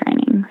my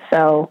training.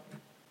 So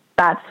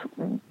that's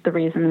the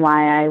reason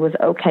why I was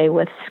okay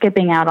with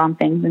skipping out on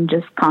things and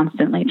just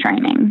constantly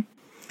training.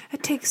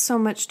 It takes so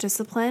much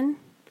discipline.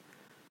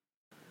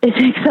 It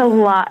takes a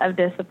lot of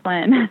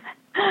discipline,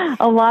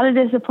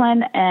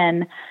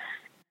 and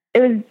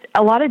it was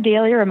a lot of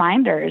daily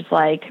reminders.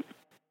 Like,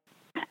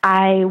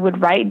 I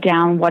would write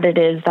down what it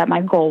is that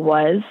my goal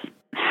was,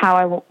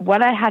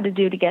 what I had to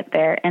do to get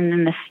there, and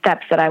then the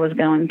steps that I was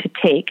going to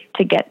take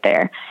to get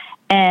there.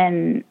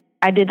 And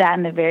I did that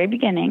in the very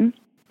beginning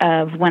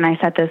of when I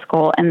set this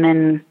goal, and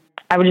then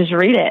I would just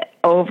read it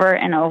over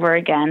and over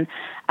again.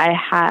 I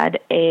had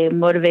a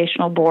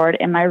motivational board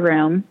in my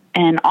room,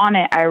 and on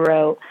it I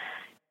wrote,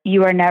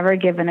 "You are never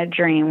given a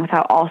dream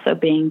without also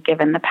being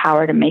given the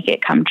power to make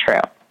it come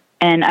true."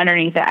 And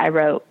underneath it I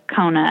wrote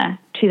Kona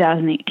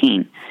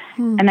 2018.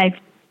 And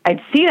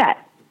I'd see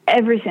that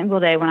every single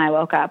day when I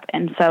woke up.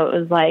 And so it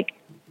was like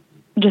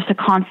just a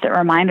constant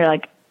reminder.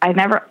 Like, I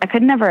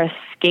could never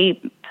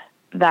escape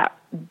that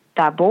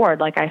board.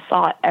 Like, I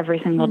saw it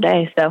every single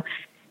day. So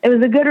it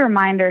was a good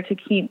reminder to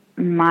keep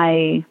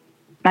my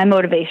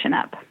motivation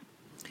up.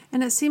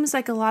 And it seems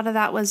like a lot of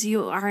that was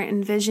you are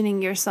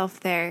envisioning yourself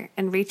there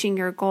and reaching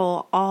your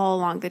goal all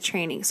along the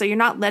training. So you're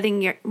not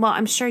letting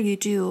I'm sure you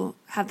do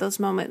have those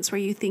moments where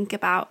you think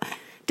about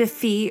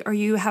defeat, or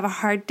you have a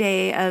hard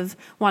day of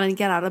wanting to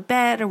get out of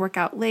bed or work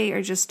out late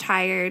or just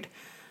tired.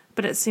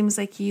 But it seems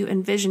like you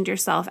envisioned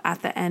yourself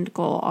at the end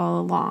goal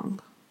all along.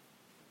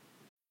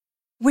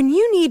 When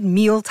you need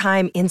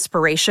mealtime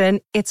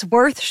inspiration, it's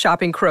worth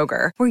shopping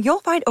Kroger, where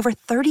you'll find over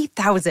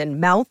 30,000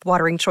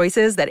 mouth-watering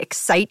choices that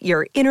excite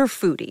your inner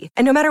foodie.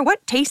 And no matter what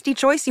tasty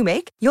choice you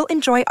make, you'll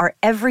enjoy our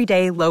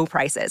everyday low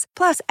prices,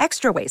 plus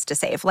extra ways to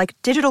save, like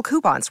digital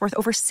coupons worth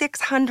over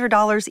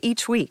 $600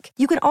 each week.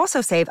 You can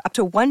also save up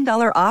to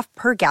 $1 off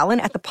per gallon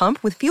at the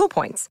pump with fuel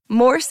points.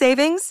 More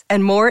savings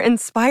and more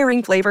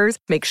inspiring flavors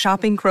make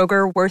shopping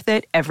Kroger worth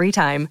it every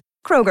time.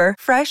 Kroger,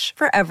 fresh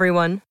for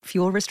everyone.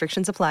 Fuel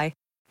restrictions apply.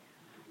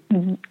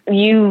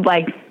 You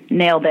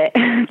nailed it.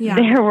 Yeah.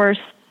 There were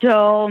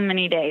so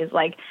many days,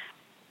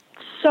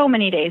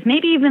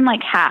 maybe even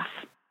half,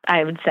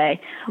 I would say,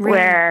 really?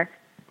 Where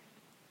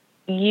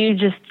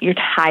you're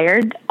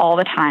tired all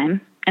the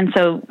time. And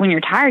so when you're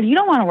tired, you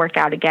don't want to work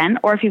out again.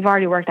 Or if you've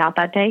already worked out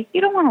that day,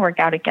 you don't want to work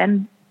out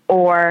again.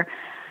 Or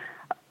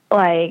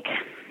if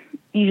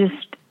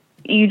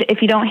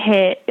you don't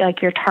hit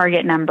your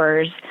target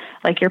numbers,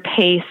 your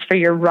pace for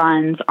your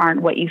runs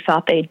aren't what you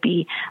thought they'd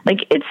be.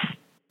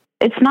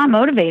 It's not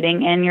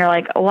motivating, and you're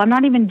like, well, I'm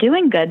not even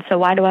doing good, so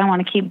why do I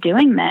want to keep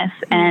doing this?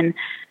 And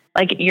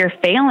you're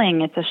failing.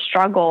 It's a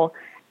struggle,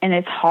 and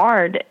it's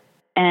hard.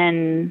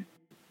 And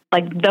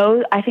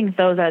I think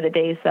those are the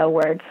days though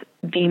where it's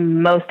the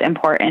most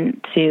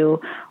important to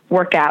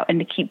work out and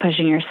to keep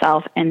pushing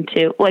yourself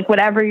into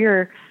whatever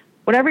your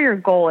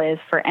goal is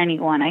for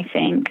anyone. I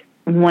think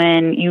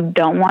when you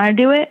don't want to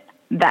do it,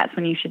 that's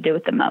when you should do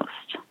it the most.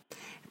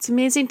 It's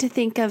amazing to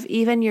think of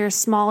even your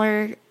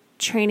smaller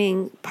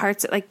training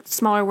parts,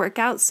 smaller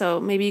workouts. So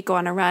maybe you go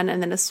on a run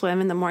and then a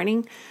swim in the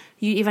morning.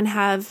 You even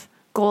have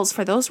goals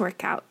for those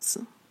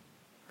workouts.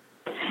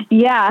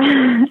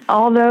 Yeah.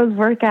 All those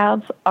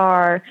workouts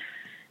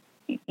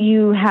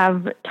you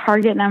have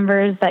target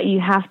numbers that you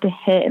have to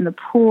hit in the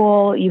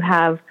pool. You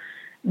have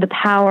the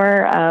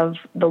power of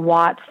the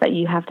watts that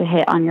you have to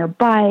hit on your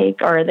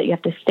bike, or that you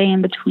have to stay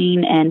in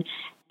between, and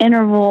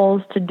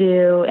intervals to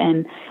do.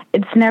 And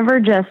it's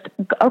never just,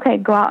 okay,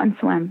 go out and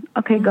swim.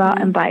 Okay, go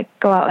out and bike.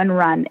 Go out and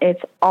run.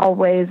 It's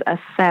always a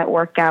set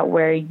workout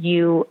where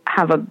you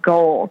have a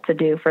goal to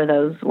do for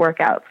those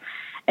workouts.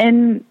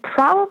 And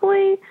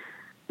probably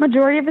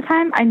majority of the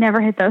time, I never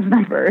hit those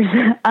numbers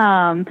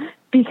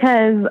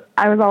because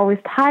I was always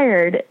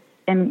tired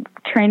and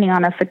training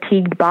on a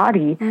fatigued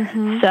body.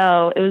 Mm-hmm.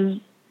 So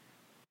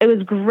it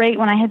was great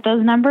when I hit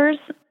those numbers,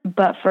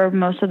 but for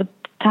most of the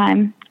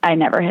time, I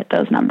never hit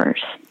those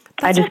numbers.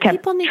 I just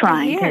kept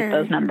trying to hit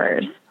those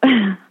numbers.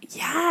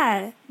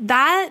 Yeah,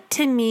 that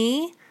to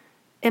me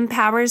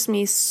empowers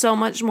me so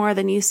much more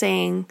than you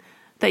saying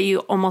that you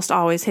almost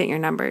always hit your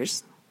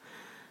numbers.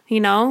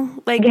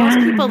 Most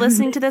people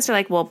listening to this are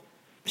like, well,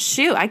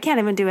 shoot, I can't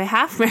even do a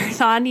half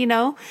marathon,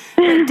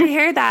 But to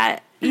hear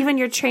that even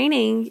your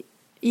training,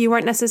 you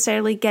weren't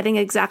necessarily getting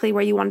exactly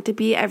where you wanted to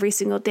be every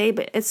single day,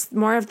 but it's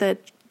more of the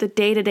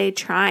day-to-day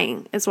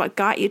trying is what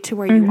got you to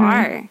where you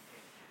are.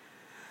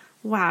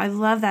 Wow, I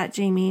love that,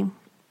 Jamie.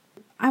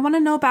 I want to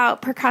know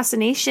about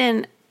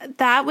procrastination.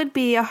 That would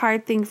be a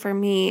hard thing for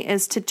me,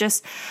 is to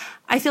just,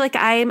 I feel like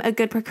I'm a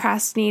good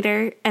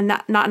procrastinator, and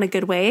not in a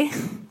good way.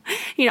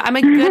 I'm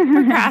a good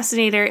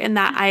procrastinator in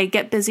that I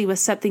get busy with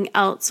something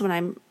else when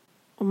I'm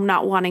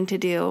not wanting to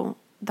do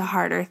the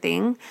harder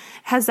thing.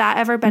 Has that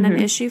ever been an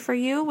issue for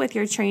you with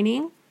your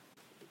training?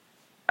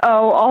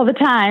 Oh, all the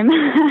time.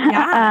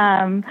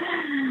 Yeah.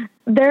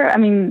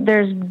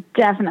 There's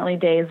definitely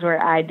days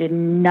where I did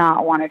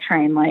not want to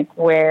train, like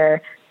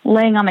where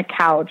laying on the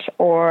couch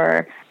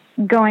or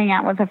going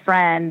out with a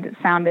friend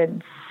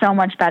sounded so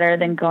much better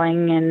than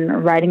going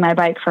and riding my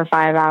bike for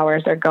 5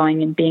 hours or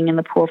going and being in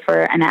the pool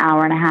for an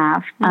hour and a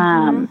half.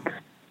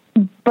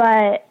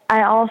 But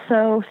I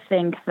also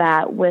think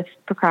that with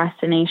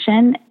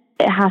procrastination,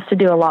 it has to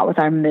do a lot with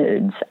our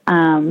moods.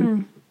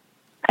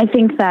 I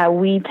think that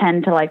we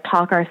tend to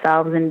talk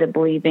ourselves into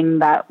believing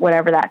that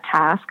whatever that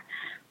task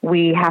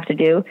we have to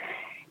do,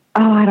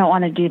 oh, I don't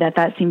want to do that.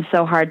 That seems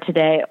so hard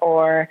today.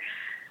 Or,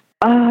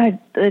 oh,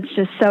 it's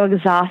just so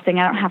exhausting.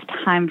 I don't have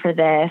time for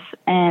this.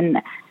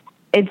 And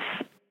it's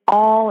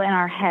all in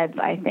our heads,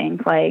 I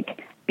think,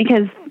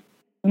 because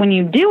when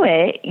you do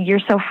it,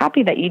 you're so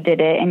happy that you did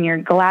it and you're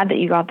glad that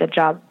you got the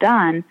job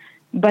done.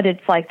 But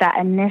it's that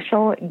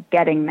initial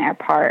getting there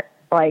part,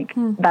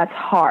 that's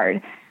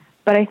hard.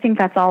 But I think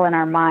that's all in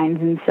our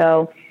minds. And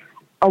so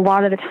a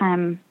lot of the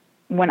time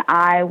when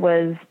I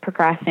was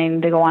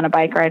procrastinating to go on a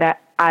bike ride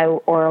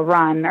or a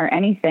run or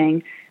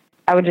anything,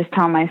 I would just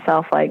tell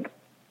myself,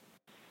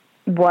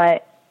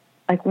 what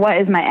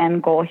is my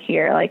end goal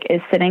here?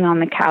 Is sitting on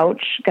the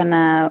couch going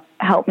to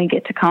help me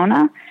get to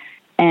Kona?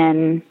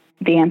 And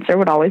the answer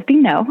would always be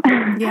no.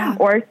 Yeah.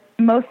 Or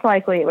most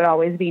likely it would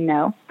always be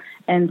no.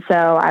 And so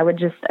I would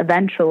just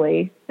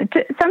eventually,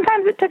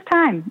 sometimes it took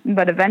time,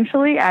 but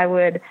eventually I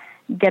would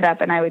get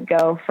up and I would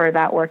go for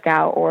that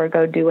workout or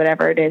go do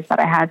whatever it is that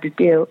I had to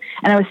do.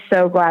 And I was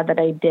so glad that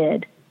I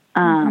did.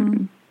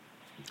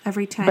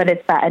 Every time. But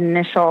it's that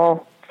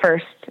initial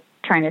first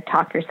trying to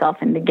talk yourself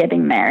into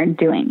getting there and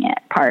doing it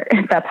part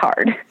that's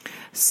hard.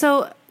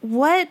 So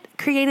what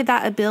created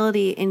that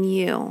ability in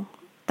you?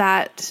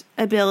 That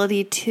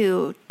ability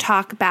to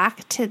talk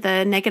back to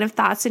the negative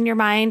thoughts in your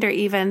mind or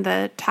even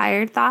the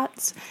tired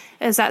thoughts?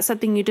 Is that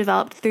something you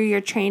developed through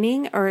your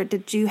training, or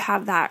did you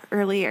have that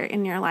earlier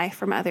in your life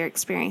from other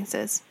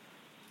experiences?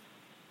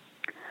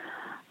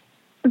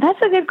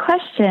 That's a good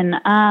question.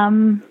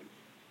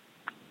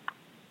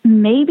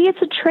 Maybe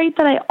it's a trait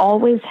that I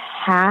always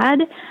had,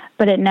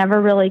 but it never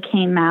really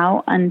came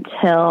out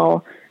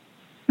until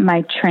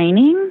my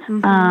training.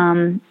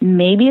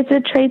 Maybe it's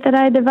a trait that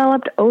I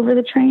developed over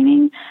the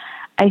training.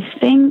 I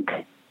think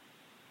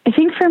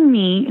for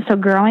me, so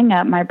growing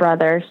up, my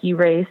brother, he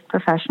raced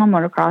professional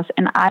motocross,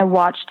 and I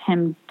watched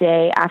him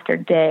day after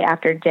day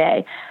after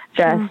day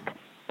just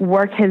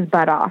work his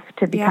butt off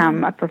to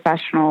become a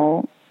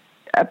professional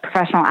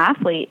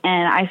athlete.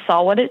 And I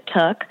saw what it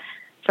took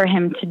for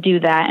him to do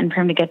that and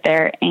for him to get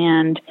there.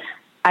 And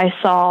I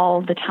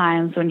saw the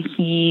times when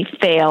he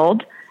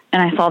failed,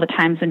 and I saw the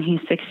times when he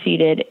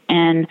succeeded.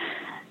 And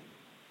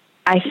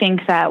I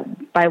think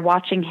that by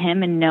watching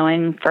him and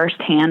knowing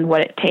firsthand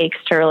what it takes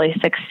to really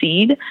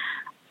succeed,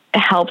 it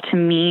helped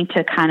me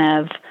to kind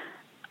of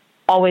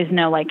always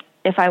know,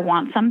 if I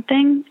want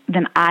something,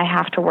 then I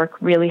have to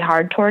work really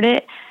hard toward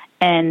it.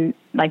 And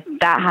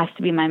that has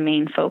to be my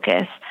main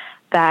focus,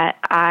 that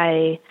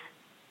I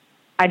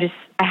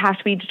have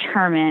to be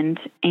determined,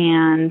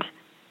 and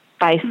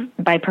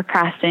by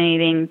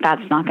procrastinating,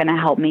 that's not going to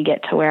help me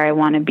get to where I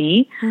want to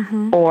be,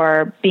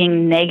 or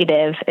being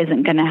negative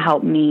isn't going to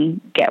help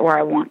me get where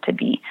I want to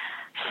be.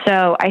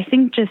 So I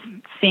think just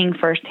seeing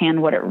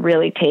firsthand what it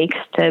really takes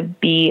to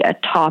be a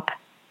top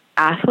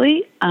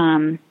athlete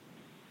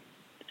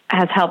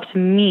has helped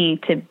me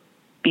to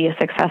be a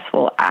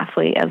successful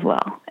athlete as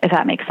well, if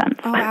that makes sense.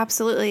 Oh,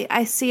 absolutely.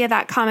 I see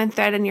that common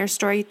thread in your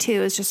story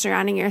too, is just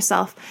surrounding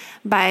yourself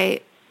by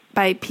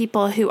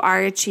people who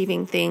are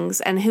achieving things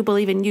and who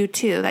believe in you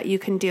too, that you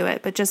can do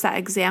it. But just that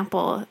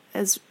example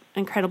is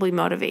incredibly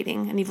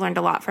motivating, and you've learned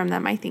a lot from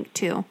them, I think,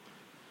 too.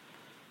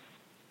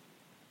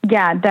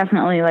 Yeah,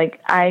 definitely.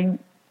 I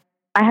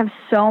have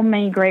so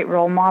many great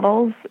role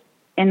models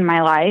in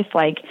my life.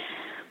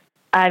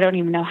 I don't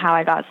even know how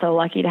I got so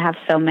lucky to have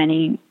so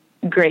many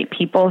great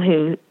people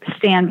who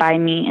stand by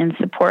me and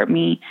support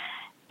me,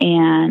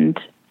 and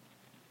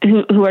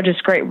who are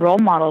just great role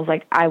models.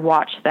 I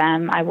watch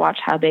them. I watch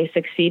how they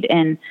succeed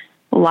in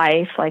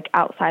life,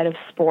 outside of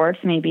sports,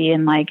 maybe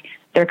in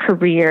their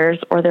careers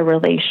or their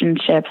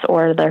relationships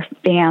or their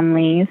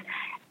families.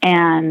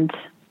 And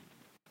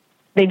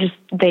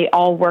they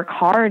all work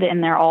hard,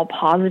 and they're all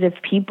positive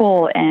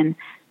people, and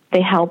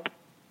they help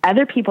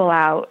other people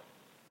out.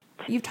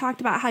 You've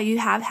talked about how you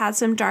have had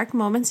some dark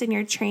moments in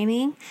your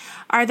training.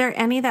 Are there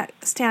any that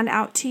stand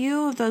out to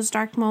you, those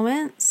dark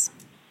moments?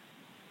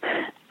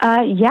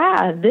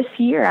 Yeah, this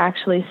year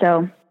actually.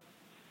 So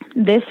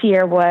this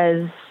year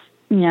was,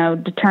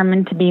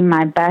 determined to be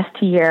my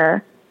best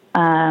year.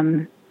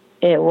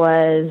 It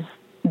was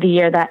the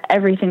year that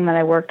everything that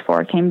I worked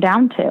for came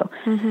down to.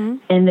 Mm-hmm.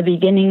 In the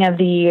beginning of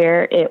the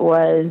year, it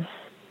wasn't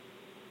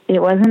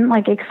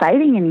like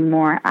exciting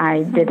anymore.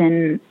 I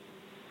didn't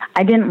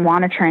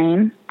want to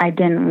train. I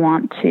didn't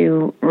want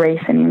to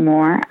race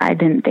anymore. I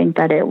didn't think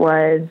that it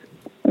was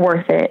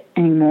worth it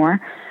anymore.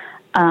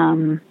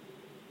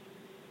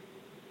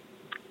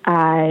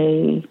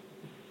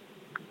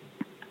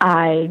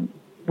 I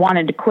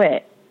wanted to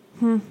quit,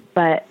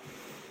 but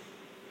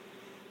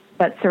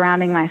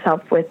surrounding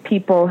myself with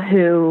people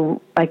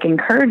who like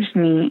encouraged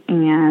me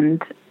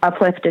and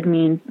uplifted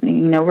me,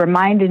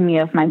 reminded me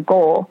of my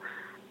goal,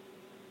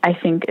 I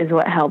think is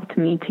what helped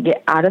me to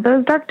get out of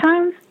those dark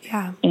times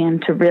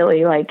and to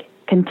really like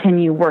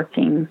continue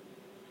working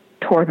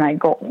toward my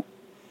goal.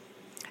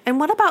 And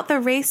what about the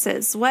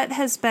races? What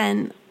has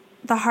been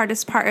the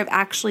hardest part of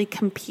actually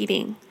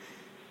competing?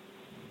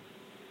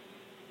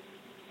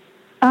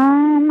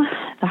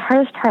 The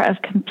hardest part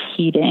of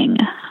competing,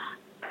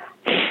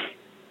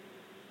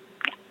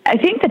 I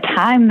think the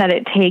time that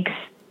it takes,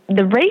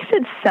 the race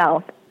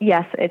itself,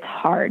 yes, it's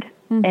hard.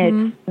 Mm-hmm.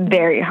 It's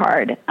very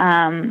hard.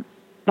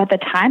 But the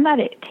time that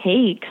it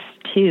takes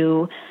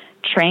to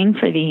train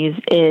for these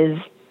is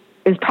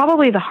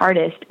probably the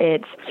hardest.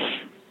 It's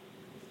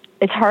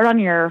hard on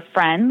your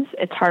friends.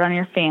 It's hard on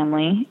your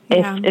family.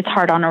 Yeah. It's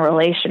hard on a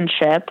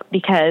relationship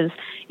because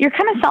you're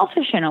kind of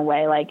selfish in a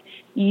way. Like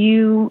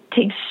you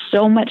take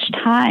so much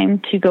time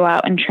to go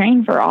out and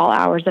train for all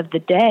hours of the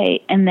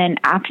day. And then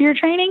after your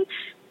training,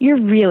 you're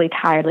really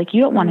tired. Like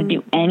you don't want to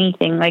do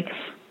anything. Like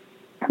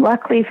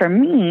luckily for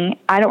me,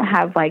 I don't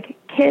have like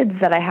kids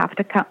that I have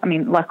to come. I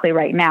mean, luckily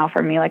right now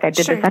for me, like I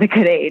did this at a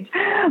good age,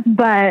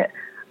 but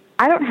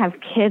I don't have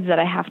kids that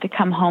I have to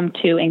come home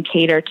to and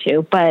cater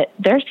to, but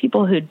there's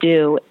people who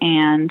do.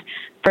 And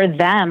for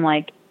them,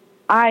 like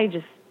I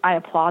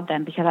applaud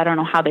them because I don't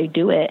know how they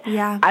do it.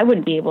 Yeah. I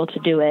wouldn't be able to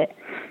do it.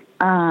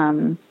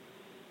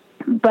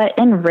 But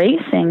in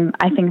racing,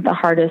 I think the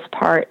hardest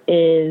part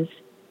is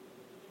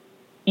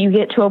you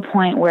get to a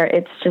point where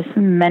it's just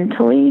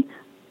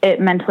it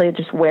mentally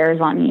just wears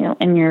on you.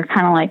 And you're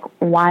kind of like,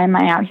 why am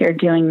I out here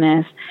doing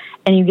this?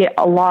 And you get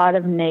a lot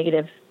of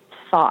negative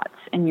thoughts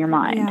in your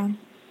mind,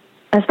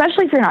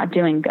 especially if you're not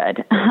doing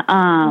good.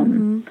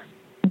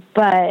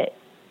 But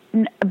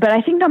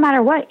I think no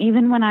matter what,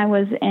 even when I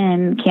was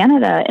in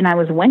Canada and I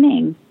was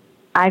winning,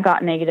 I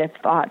got negative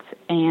thoughts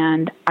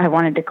and I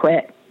wanted to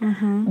quit.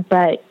 Mm-hmm.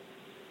 But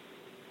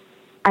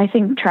I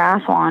think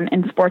triathlon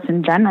and sports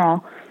in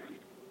general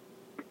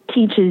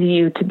teaches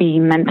you to be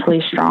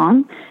mentally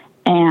strong,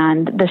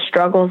 and the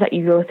struggles that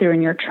you go through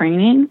in your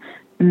training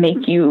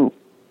make you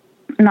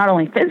not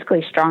only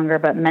physically stronger,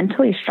 but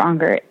mentally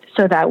stronger,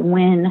 so that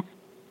when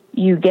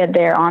you get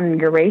there on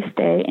your race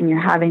day and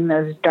you're having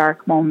those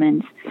dark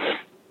moments,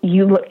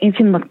 you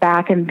can look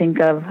back and think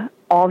of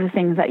all the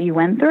things that you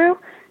went through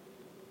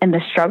and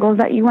the struggles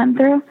that you went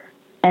through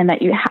and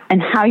that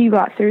and how you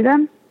got through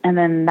them. And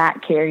then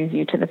that carries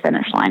you to the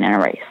finish line in a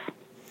race.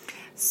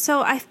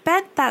 So I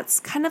bet that's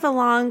kind of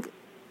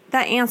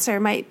that answer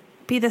might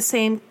be the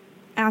same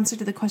answer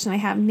to the question I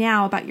have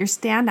now about your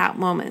standout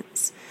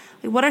moments.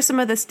 Like, what are some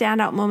of the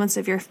standout moments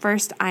of your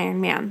first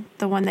Ironman,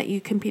 the one that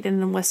you competed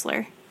in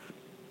Whistler?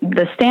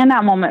 The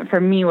standout moment for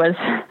me was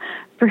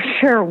for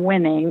sure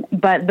winning,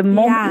 but the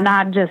moment,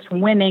 not just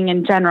winning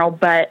in general,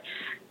 but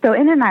so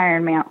in an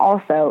Ironman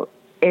also,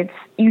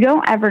 you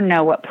don't ever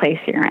know what place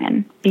you're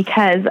in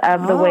because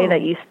of the way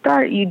that you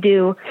start. You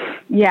do,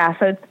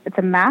 so it's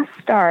a mass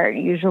start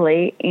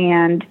usually,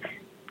 and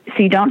so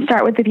you don't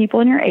start with the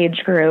people in your age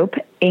group,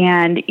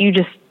 and you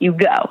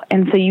go.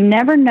 And so you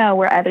never know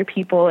where other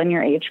people in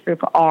your age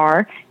group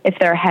are, if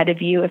they're ahead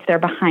of you, if they're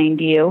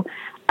behind you.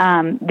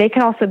 They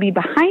could also be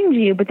behind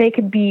you, but they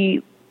could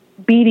be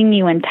beating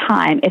you in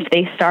time if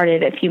they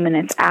started a few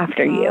minutes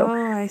after you. Oh,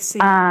 I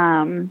see.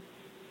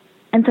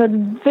 And so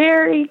it's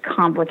very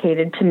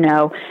complicated to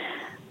know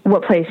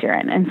what place you're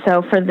in. And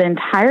so for the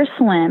entire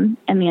swim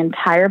and the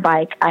entire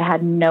bike, I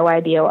had no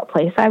idea what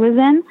place I was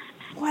in.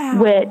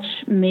 Wow. Which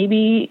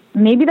maybe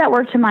that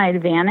worked to my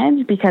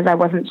advantage because I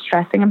wasn't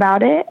stressing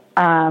about it.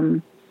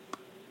 So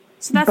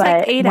that's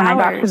like 8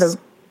 hours,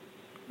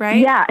 right?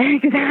 Yeah,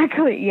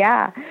 exactly.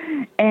 Yeah.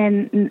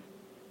 And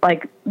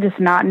like just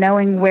not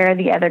knowing where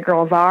the other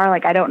girls are.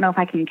 Like, I don't know if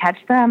I can catch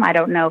them. I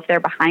don't know if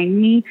they're behind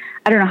me.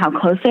 I don't know how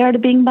close they are to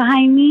being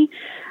behind me.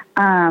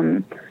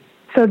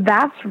 So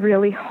that's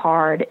really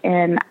hard.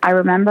 And I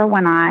remember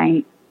when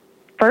I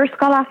first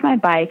got off my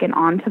bike and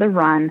onto the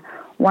run,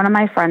 one of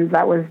my friends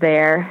that was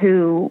there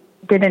who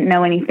didn't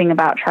know anything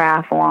about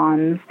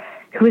triathlons,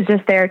 who was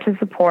just there to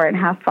support and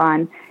have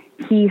fun,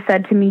 he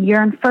said to me,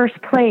 "You're in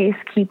first place,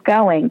 keep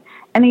going."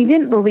 And he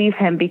didn't believe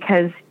him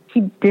because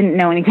he didn't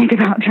know anything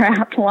about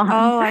triathlon.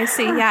 Oh, I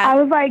see. Yeah. I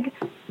was like,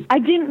 I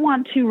didn't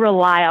want to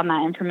rely on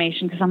that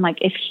information because I'm like,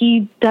 if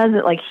he does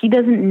it, like he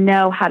doesn't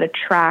know how to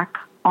track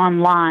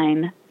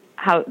online,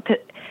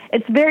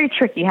 it's very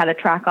tricky how to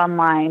track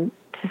online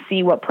to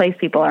see what place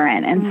people are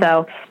in. And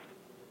so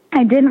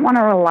I didn't want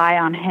to rely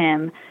on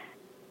him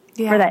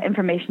for that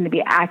information to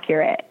be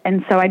accurate.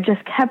 And so I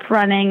just kept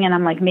running, and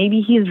I'm like,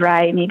 maybe he's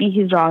right, maybe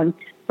he's wrong.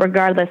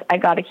 Regardless, I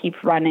got to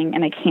keep running,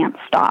 and I can't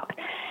stop.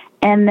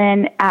 And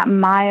then at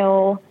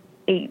mile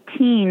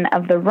 18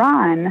 of the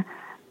run,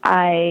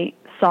 I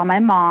saw my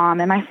mom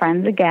and my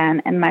friends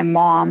again, and my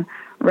mom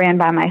ran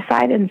by my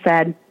side and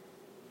said,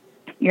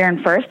 "You're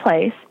in first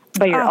place,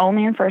 but you're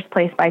only in first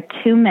place by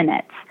 2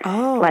 minutes.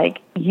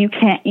 Like, you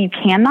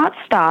cannot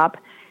stop.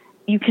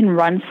 You can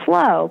run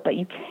slow, but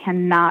you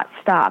cannot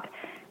stop."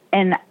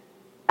 And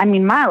I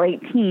mean, mile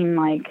 18,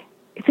 like,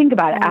 think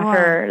about it,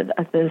 after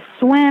the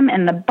swim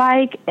and the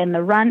bike and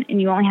the run,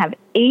 and you only have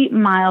 8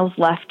 miles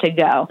left to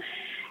go.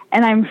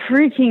 And I'm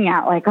freaking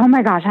out, like, oh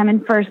my gosh, I'm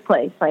in first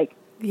place. Like,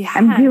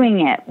 I'm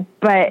doing it.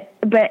 But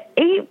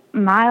 8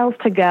 miles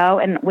to go,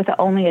 and with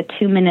only a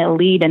 2-minute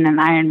lead in an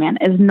Ironman,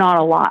 is not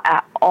a lot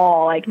at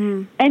all. Like,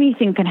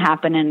 anything can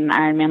happen in an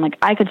Ironman. Like,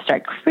 I could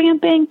start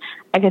cramping.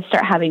 I could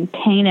start having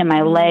pain in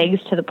my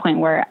legs to the point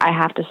where I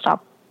have to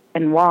stop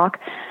and walk.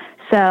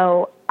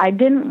 So I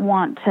didn't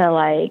want to,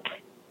 like,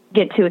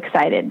 get too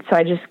excited. So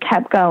I just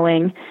kept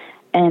going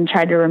and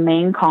tried to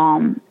remain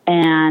calm.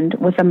 And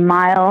with a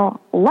mile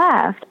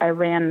left, I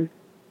ran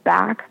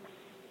back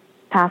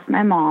past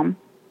my mom,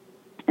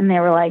 and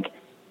they were like,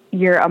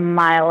 "You're a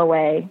mile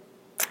away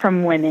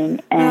from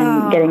winning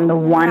and getting the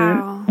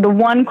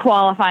one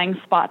qualifying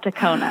spot to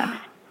Kona."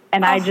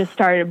 And I just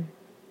started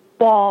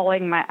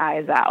bawling my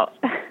eyes out.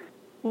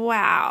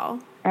 Wow.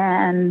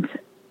 And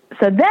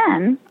so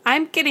then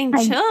I'm getting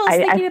chills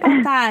thinking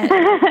about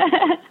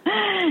that.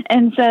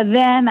 And so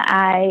then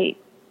I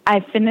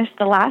finished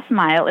the last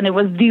mile, and it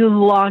was the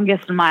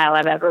longest mile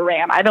I've ever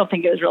ran. I don't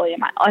think it was really a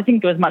mile. I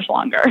think it was much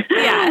longer.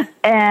 Yeah.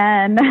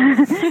 And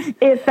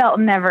it felt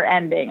never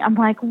ending. I'm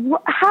like,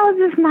 how is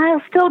this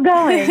mile still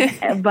going?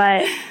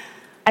 But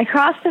I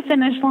crossed the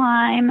finish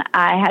line.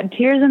 I had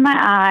tears in my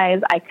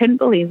eyes. I couldn't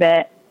believe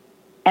it.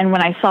 And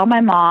when I saw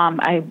my mom,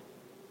 I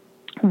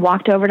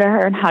walked over to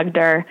her and hugged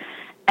her.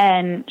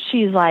 And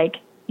she's like,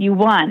 "You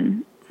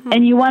won.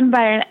 And you won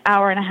by an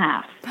hour and a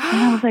half."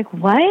 And I was like,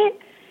 "What?"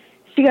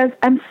 She goes,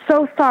 "I'm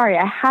so sorry.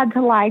 I had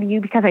to lie to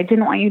you because I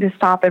didn't want you to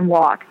stop and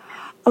walk."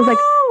 I was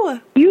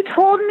like, "You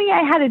told me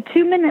I had a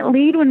 2-minute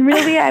lead when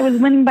really I was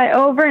winning by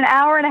over an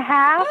hour and a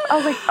half?" I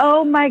was like,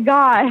 "Oh my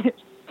God."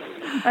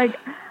 Like,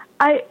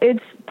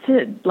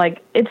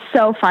 it's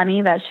so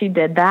funny that she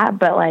did that.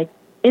 But like,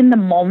 in the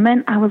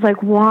moment, I was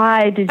like,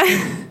 "Why did you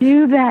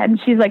do that?" And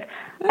she's like,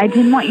 "I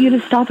didn't want you to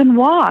stop and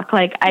walk.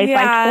 Like, if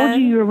I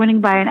told you were winning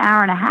by an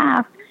hour and a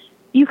half,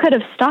 you could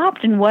have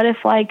stopped. And what if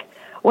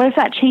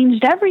that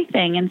changed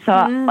everything?" And so,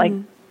 like,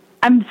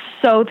 I'm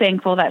so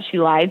thankful that she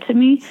lied to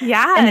me.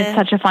 Yeah. And it's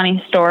such a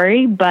funny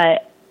story,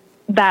 but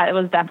that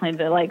was definitely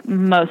the, like,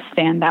 most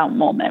standout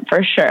moment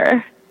for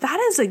sure. That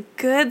is a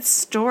good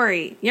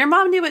story. Your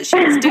mom knew what she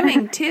was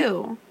doing,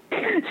 too.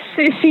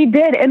 She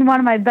did. And one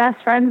of my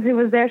best friends who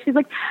was there, she's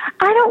like,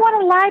 "I don't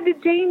want to lie to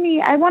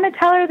Jamie. I want to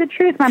tell her the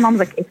truth." My mom's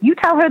like, "If you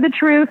tell her the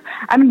truth,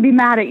 I'm going to be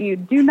mad at you.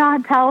 Do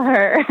not tell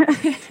her."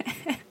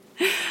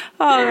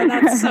 Oh,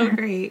 that's so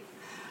great.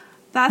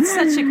 That's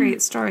such a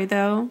great story,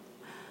 though.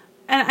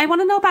 And I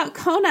want to know about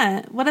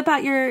Kona. What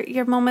about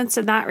your moments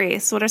in that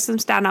race? What are some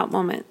standout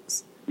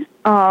moments?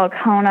 Oh,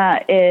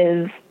 Kona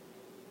is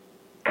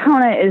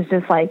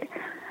just, like,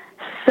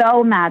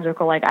 so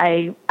magical. Like,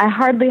 I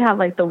hardly have,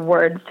 like, the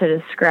words to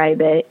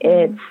describe it.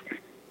 It's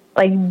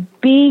like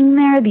being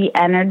there. The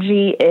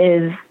energy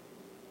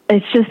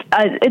it's just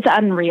it's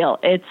unreal.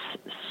 It's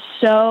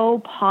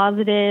so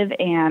positive,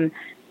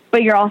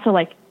 but you're also,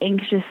 like,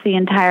 anxious the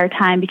entire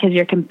time because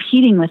you're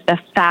competing with the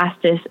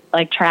fastest,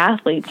 like,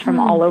 triathletes from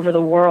all over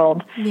the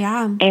world.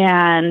 Yeah.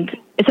 And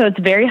so it's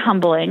very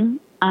humbling.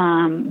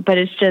 But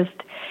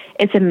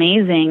it's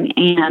amazing.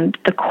 And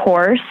the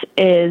course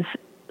is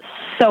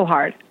so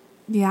hard.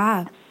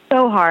 Yeah.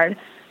 So hard.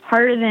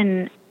 Harder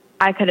than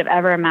I could have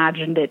ever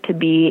imagined it to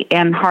be,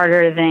 and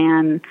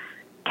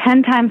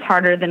 10 times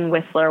harder than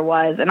Whistler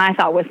was. And I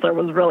thought Whistler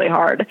was really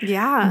hard.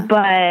 Yeah.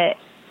 But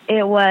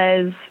it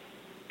was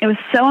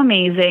so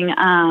amazing.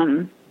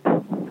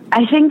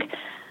 I think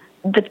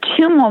the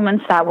 2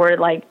 moments that were,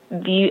 like,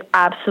 the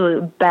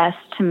absolute best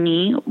to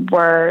me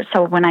were,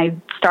 so when I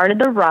started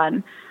the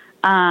run,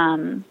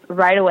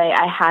 right away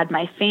I had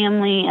my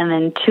family, and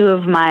then 2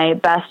 of my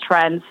best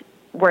friends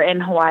were in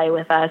Hawaii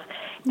with us,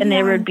 and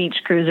they were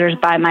beach cruisers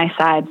by my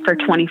side for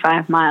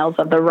 25 miles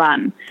of the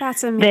run.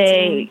 That's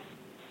amazing.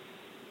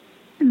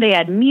 They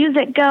had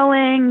music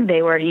going.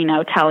 They were,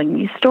 telling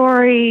me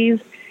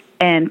stories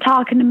and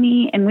talking to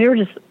me, and we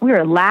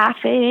were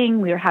laughing.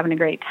 We were having a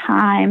great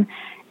time,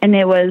 and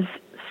it was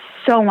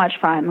so much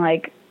fun.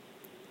 Like,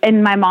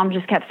 and my mom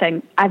just kept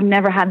saying, "I've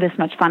never had this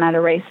much fun at a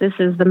race. This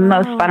is the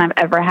most fun I've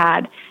ever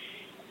had."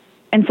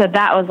 And so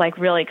that was, like,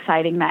 really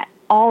exciting that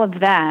all of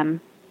them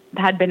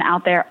had been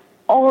out there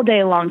all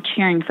day long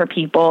cheering for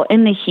people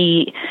in the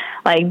heat,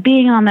 like,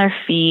 being on their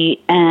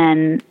feet,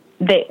 and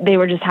they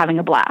were just having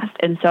a blast.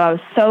 And so I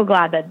was so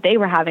glad that they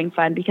were having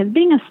fun, because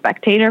being a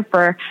spectator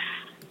for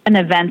an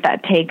event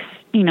that takes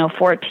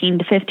 14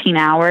 to 15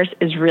 hours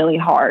is really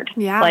hard.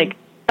 Yeah. Like,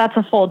 that's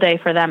a full day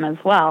for them as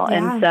well.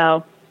 Yeah. And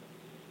so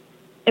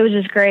it was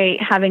just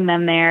great having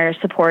them there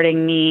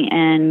supporting me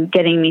and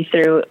getting me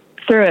through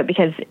it,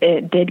 because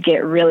it did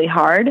get really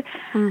hard.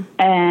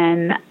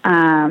 And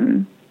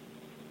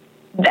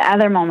the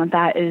other moment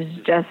that is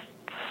just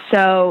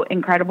so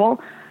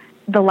incredible,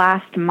 the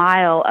last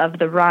mile of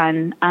the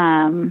run,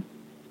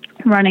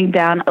 running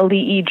down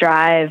Ali'i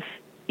Drive,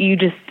 you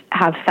just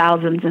have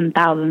thousands and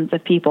thousands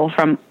of people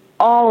from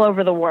all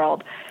over the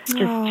world just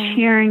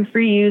cheering for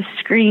you,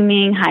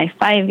 screaming,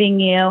 high-fiving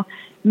you,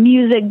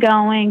 music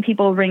going,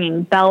 people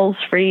ringing bells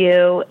for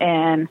you,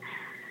 and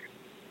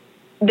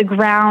the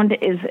ground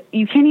is,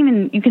 you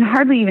can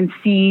hardly even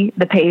see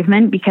the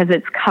pavement because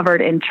it's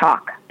covered in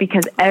chalk,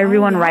 because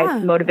everyone writes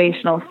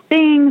motivational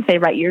things, they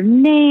write your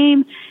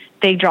name,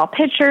 they draw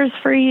pictures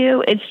for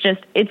you.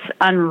 It's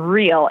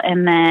unreal.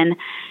 And then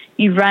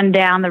you run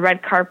down the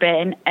red carpet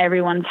and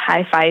everyone's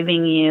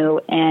high-fiving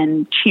you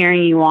and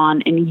cheering you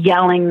on and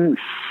yelling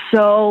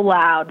so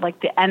loud. Like,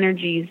 the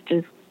energy is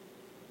just,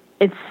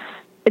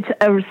 it's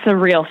a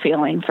surreal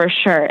feeling for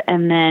sure.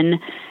 And then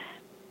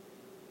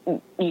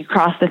you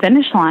cross the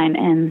finish line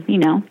and,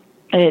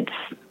 it's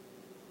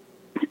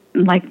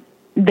like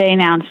they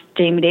announced,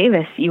 Jamie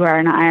Davis, you are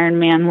an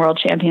Ironman World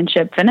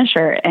Championship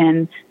finisher.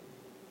 And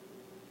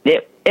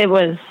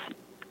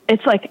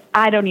it's like,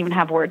 I don't even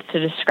have words to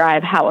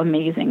describe how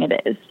amazing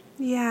it is.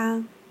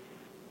 Yeah.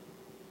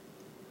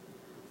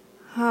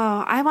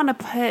 Oh, I want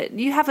to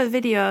you have a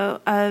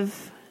video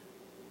of,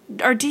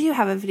 or do you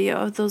have a video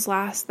of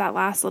that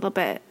last little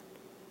bit?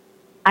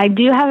 I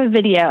do have a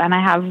video, and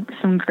I have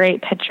some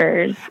great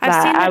pictures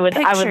that I would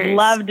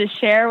love to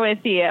share with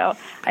you.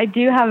 I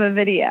do have a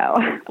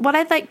video. What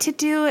I'd like to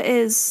do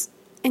is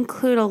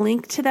include a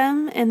link to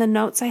them in the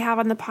notes I have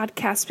on the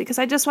podcast, because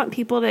I just want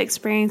people to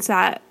experience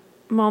that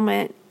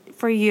moment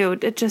for you.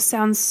 It just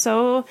sounds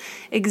so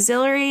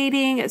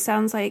exhilarating. It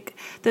sounds like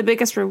the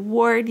biggest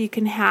reward you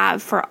can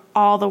have for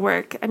all the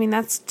work. I mean,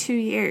 that's 2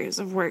 years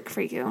of work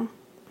for you.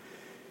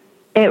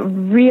 It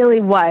really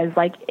was.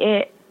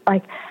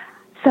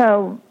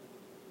 So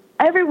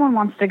everyone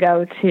wants to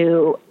go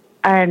to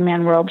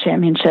Ironman World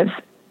Championships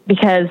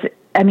because,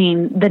 I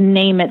mean, the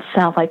name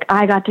itself, like,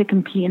 I got to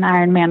compete in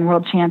Ironman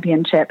World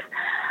Championships.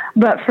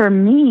 But for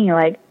me,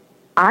 like,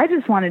 I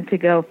just wanted to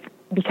go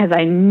because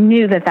I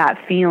knew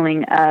that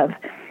feeling of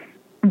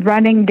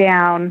running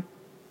down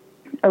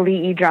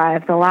Ali'i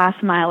Drive, the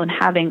last mile, and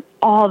having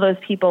all those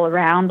people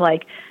around,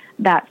 like,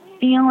 that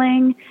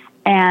feeling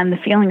and the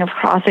feeling of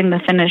crossing the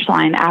finish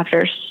line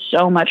after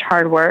so much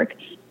hard work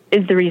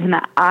is the reason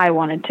that I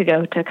wanted to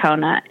go to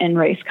Kona and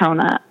race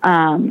Kona.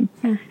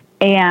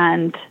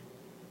 And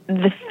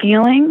the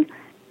feeling,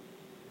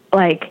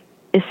 like,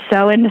 is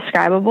so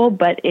indescribable,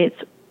 but it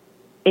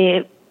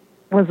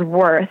was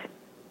worth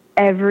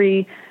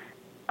every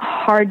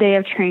hard day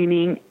of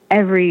training,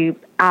 every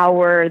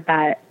hour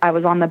that I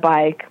was on the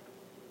bike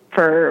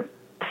for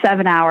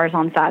 7 hours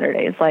on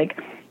Saturdays. Like,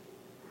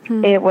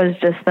 it was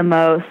just the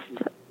most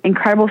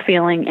incredible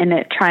feeling, and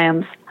it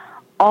triumphs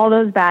all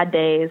those bad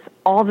days,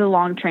 all the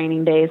long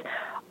training days,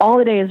 all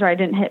the days where I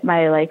didn't hit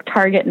my, like,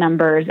 target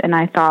numbers, and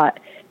I thought,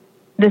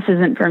 this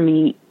isn't for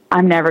me.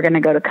 I'm never going to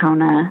go to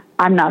Kona.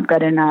 I'm not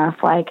good enough.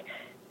 Like,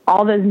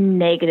 all those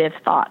negative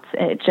thoughts,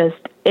 it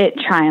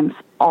triumphs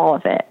all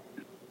of it.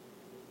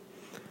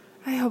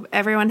 I hope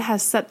everyone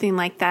has something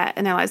like that.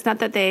 And no, it's not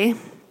that they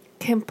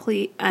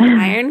complete an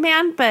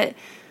Ironman, but...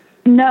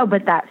 No,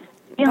 but that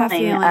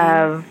feeling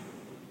of...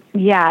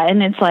 Yeah,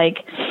 and it's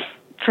like,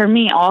 for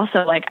me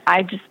also, like,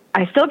 I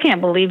still can't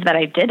believe that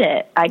I did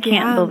it. I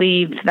can't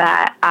believe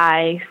that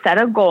I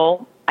set a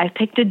goal, I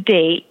picked a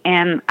date,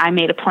 and I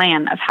made a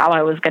plan of how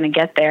I was going to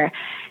get there.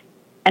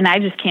 And I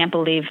just can't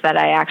believe that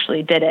I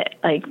actually did it.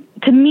 Like,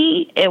 to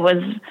me, it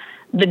was,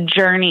 the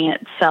journey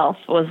itself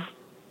was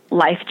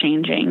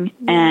life-changing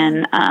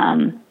and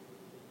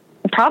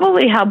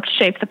probably helped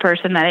shape the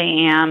person that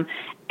I am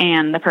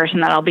and the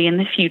person that I'll be in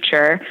the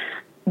future.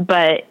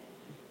 But,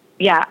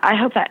 yeah, I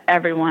hope that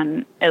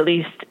everyone at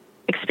least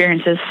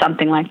experiences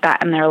something like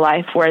that in their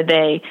life, where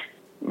they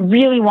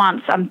really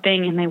want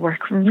something and they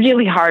work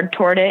really hard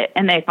toward it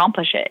and they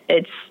accomplish it.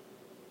 It's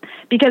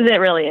because it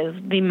really is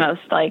the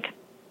most, like,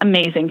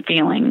 amazing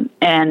feeling,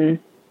 and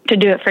to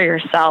do it for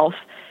yourself.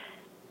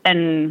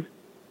 And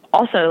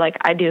also, like,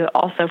 I do it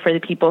also for the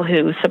people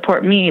who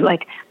support me.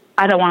 Like,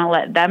 I don't want to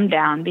let them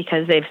down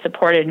because they've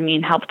supported me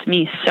and helped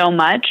me so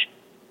much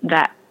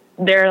that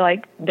they're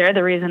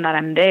the reason that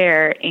I'm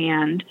there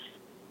and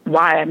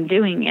why I'm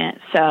doing it.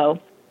 So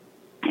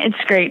it's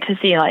great to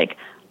see, like,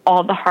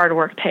 all the hard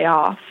work pay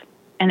off,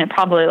 and it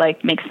probably,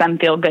 like, makes them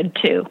feel good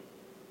too.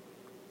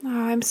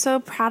 Oh, I'm so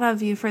proud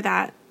of you for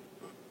that.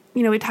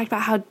 You know, we talked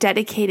about how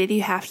dedicated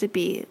you have to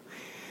be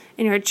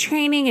in your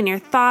training and your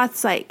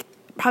thoughts, like,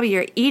 probably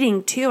your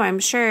eating too, I'm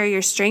sure,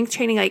 your strength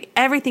training, like,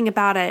 everything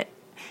about it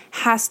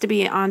has to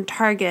be on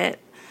target.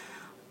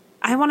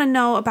 I want to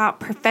know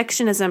about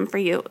perfectionism for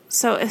you.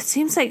 So it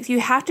seems like you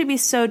have to be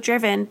so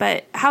driven,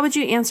 but how would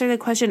you answer the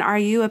question, are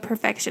you a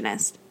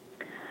perfectionist?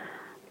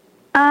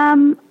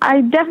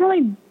 I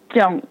definitely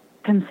don't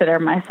consider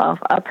myself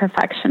a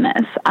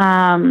perfectionist.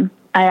 I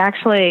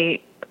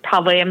actually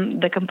probably am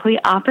the complete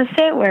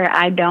opposite, where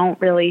I don't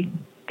really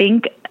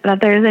think that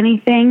there's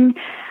anything.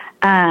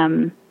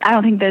 I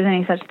don't think there's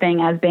any such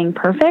thing as being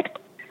perfect,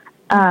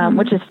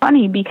 which is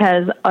funny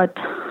because a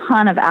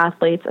ton of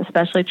athletes,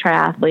 especially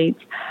triathletes,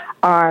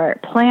 are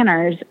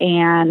planners,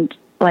 and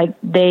like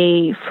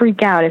they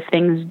freak out if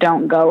things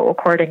don't go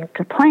according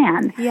to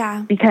plan.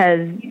 Yeah.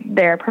 Because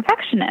they're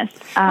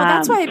perfectionists. Well,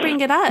 that's why I bring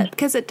it up,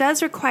 because it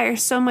does require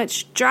so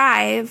much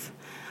drive.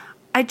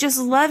 I just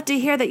love to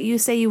hear that you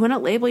say you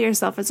wouldn't label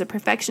yourself as a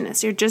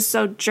perfectionist. You're just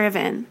so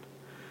driven.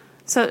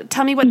 So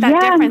tell me what that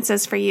difference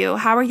is for you.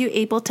 How are you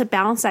able to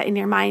balance that in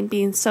your mind,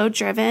 being so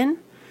driven,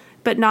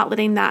 but not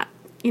letting that,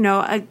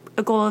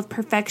 a goal of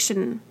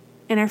perfection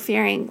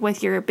interfering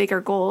with your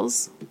bigger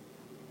goals?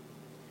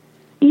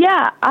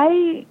 Yeah,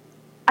 I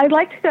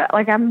like to go,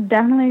 I'm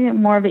definitely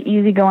more of an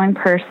easygoing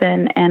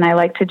person, and I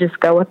like to just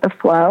go with the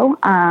flow,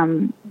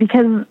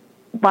 because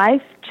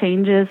life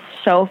changes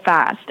so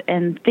fast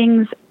and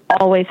things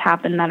always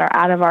happen that are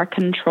out of our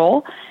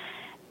control.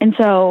 And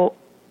so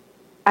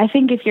I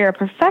think if you're a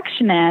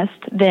perfectionist,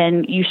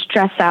 then you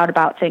stress out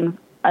about things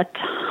a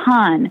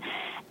ton,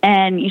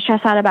 and you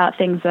stress out about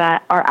things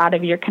that are out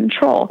of your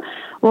control.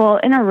 Well,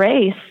 in a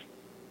race,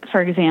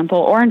 for example,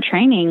 or in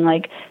training,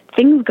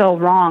 things go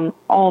wrong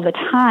all the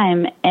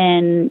time,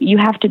 and you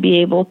have to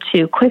be able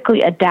to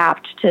quickly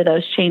adapt to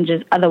those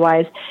changes.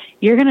 Otherwise,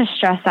 you're going to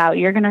stress out,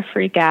 you're going to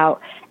freak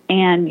out,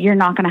 and you're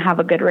not going to have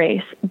a good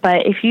race.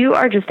 But if you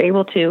are just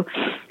able to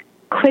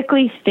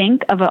quickly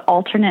think of an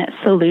alternate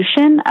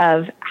solution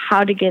of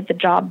how to get the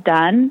job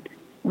done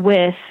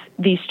with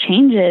these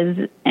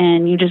changes,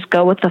 and you just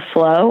go with the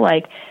flow,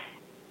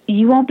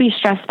 you won't be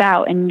stressed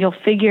out and you'll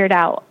figure it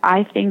out.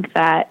 I think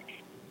that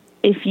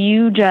if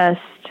you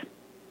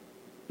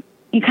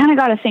kind of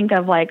got to think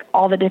of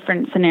all the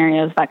different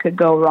scenarios that could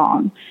go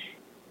wrong,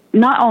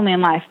 not only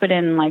in life, but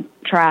in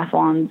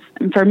triathlons.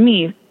 And for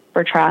me,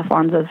 for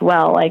triathlons as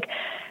well,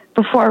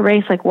 before a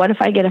race, what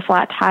if I get a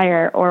flat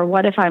tire, or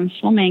what if I'm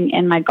swimming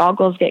and my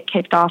goggles get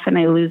kicked off and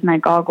I lose my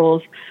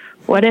goggles?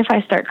 What if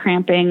I start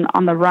cramping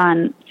on the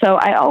run? So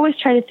I always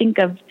try to think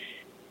of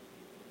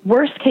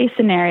worst case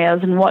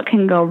scenarios and what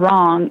can go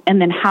wrong,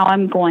 and then how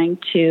I'm going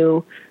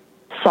to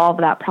solve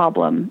that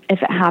problem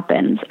if it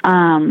happens.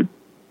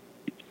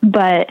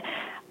 But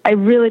I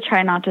really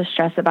try not to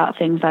stress about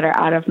things that are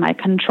out of my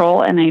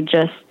control, and I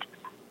just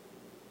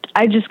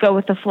go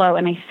with the flow,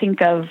 and I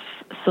think of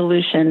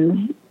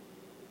solutions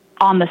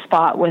on the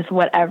spot with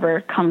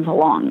whatever comes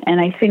along. And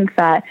I think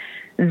that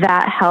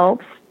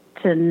helps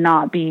to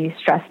not be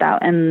stressed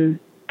out in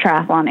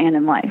triathlon and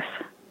in life.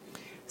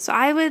 So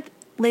I would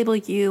label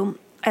you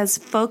as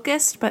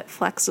focused but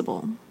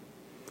flexible.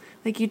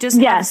 You just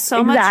have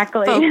so much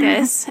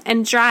focus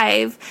and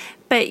drive.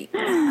 But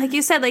like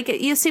you said,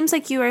 it seems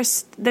like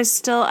there's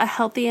still a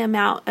healthy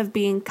amount of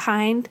being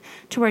kind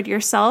toward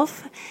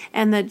yourself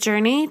and the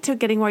journey to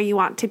getting where you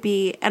want to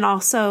be, and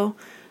also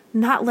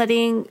not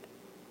letting.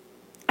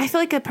 I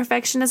feel like a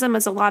perfectionism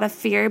is a lot of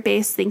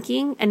fear-based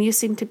thinking, and you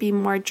seem to be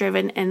more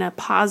driven in a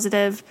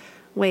positive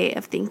way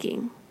of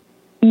thinking.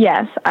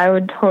 Yes, I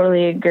would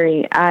totally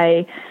agree.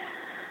 I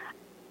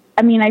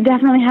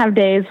definitely have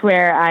days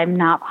where I'm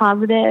not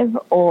positive,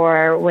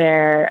 or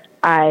where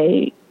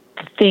I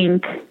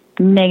think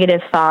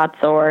negative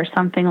thoughts or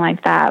something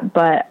like that.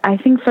 But I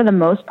think for the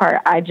most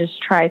part, I just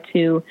try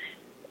to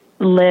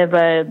live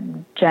a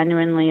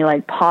genuinely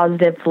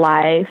positive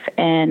life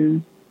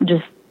and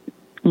just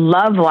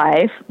love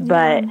life.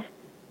 But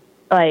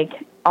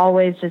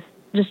always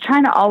just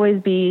trying to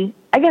always be,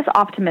 I guess,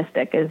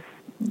 optimistic is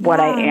what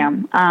I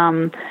am.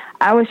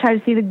 I always try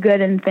to see the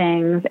good in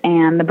things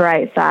and the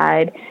bright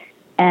side.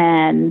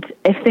 And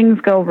if things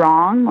go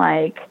wrong,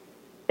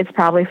 it's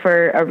probably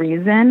for a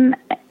reason.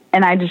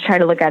 And I just try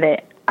to look at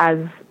it as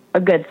a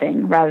good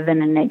thing rather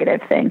than a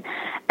negative thing.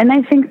 And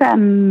I think that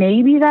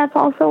maybe that's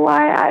also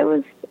why I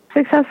was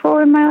successful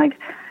in my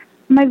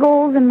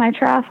goals and my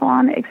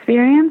triathlon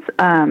experience,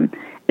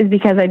 is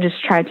because I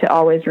just try to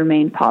always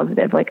remain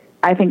positive.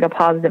 I think a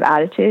positive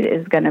attitude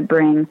is going to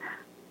bring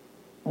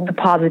the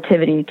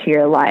positivity to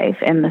your life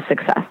and the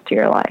success to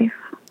your life.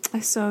 I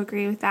so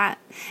agree with that.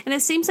 And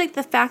it seems like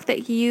the fact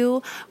that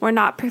you were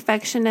not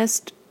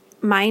perfectionist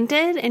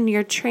minded in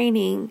your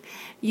training,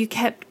 you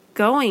kept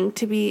going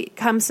to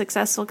become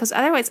successful, because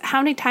otherwise, how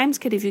many times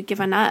could have you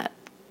given up?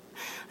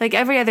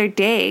 Every other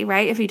day,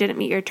 right? If you didn't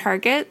meet your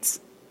targets,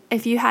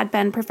 if you had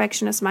been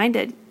perfectionist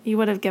minded, you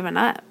would have given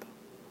up.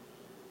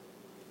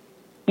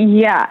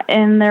 Yeah,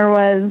 and there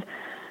was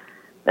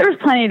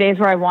plenty of days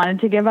where I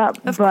wanted to give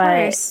up, of but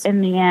course. In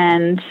the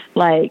end,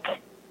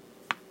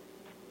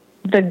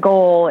 the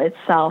goal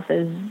itself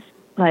is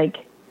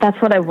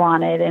that's what I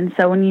wanted. And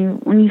so when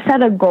you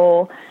set a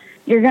goal,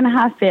 you're going to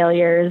have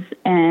failures,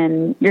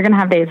 and you're going to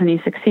have days when you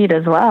succeed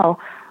as well.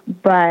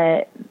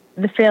 But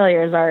the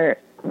failures are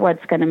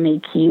what's going to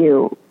make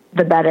you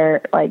the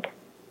better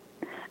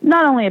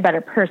not only a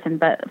better person,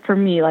 but for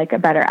me, like a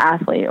better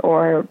athlete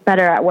or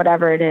better at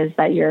whatever it is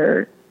that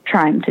you're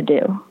trying to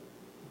do.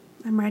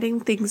 I'm writing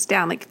things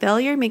down. Like,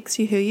 failure makes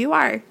you who you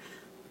are.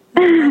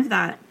 I love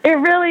that. It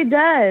really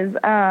does.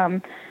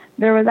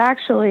 There was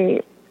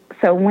actually,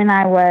 so when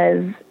I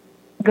was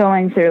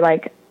going through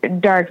like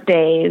dark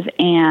days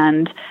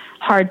and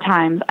hard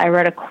times, I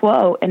read a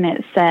quote and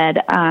it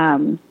said,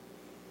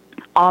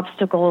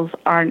 obstacles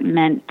aren't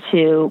meant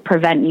to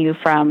prevent you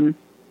from,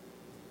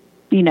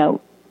 you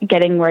know,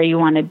 getting where you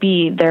want to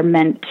be. They're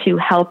meant to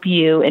help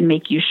you and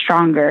make you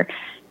stronger.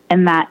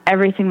 And that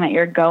everything that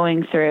you're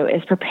going through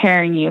is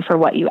preparing you for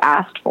what you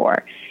asked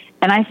for.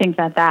 And I think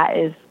that that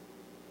is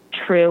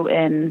true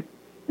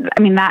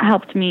that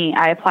helped me.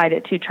 I applied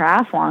it to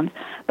triathlons,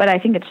 but I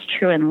think it's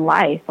true in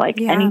life.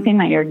 Like anything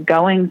that you're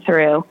going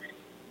through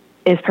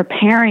is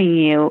preparing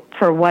you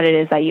for what it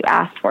is that you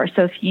asked for.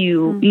 So if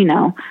you, you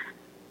know,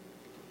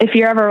 if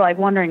you're ever like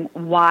wondering,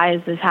 why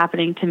is this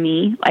happening to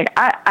me? Like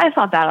I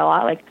thought that a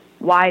lot, like,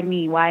 why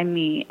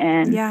me?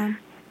 And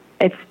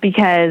it's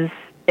because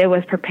it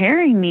was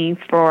preparing me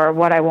for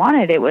what I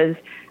wanted.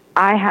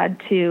 I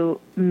had to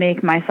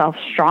make myself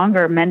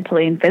stronger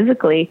mentally and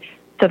physically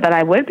so that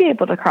I would be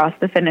able to cross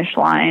the finish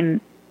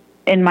line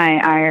in my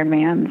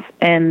Ironmans.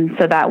 And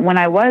so that when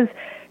I was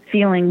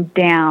feeling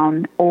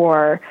down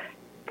or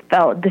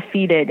felt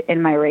defeated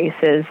in my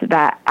races,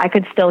 that I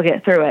could still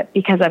get through it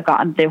because I've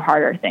gotten through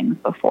harder things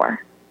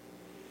before.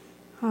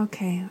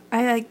 Okay.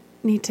 I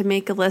need to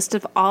make a list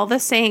of all the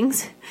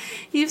sayings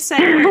you've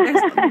said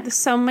here. There's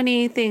so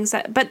many things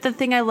but the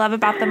thing I love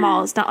about them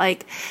all is not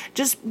like,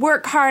 just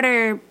work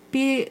harder,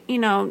 be, you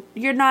know,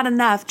 you're not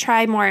enough,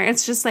 try more.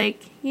 It's just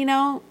like, you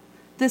know,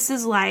 this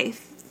is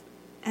life,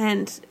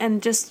 and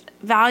just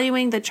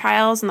valuing the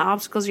trials and the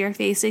obstacles you're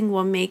facing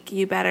will make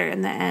you better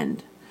in the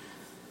end.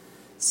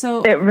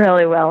 So it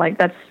really will. Like,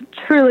 that's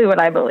truly what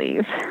I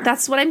believe.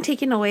 That's what I'm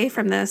taking away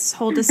from this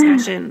whole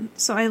discussion.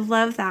 So I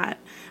love that.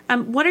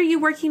 What are you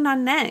working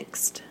on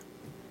next?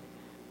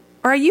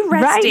 Or are you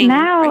resting? Right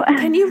now,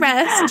 can you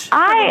rest?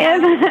 I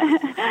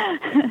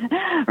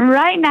am.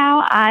 Right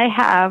now,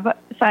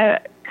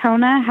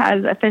 Kona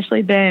has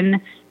officially been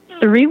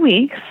 3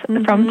 weeks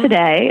from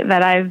today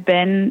that I've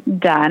been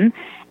done,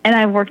 and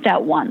I've worked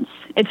out once.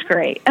 It's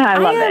great. I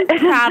love it. I'm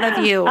proud of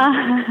you.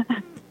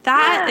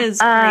 That is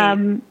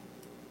great.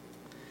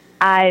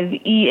 I've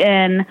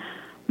eaten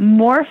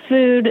more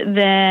food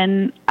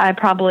than I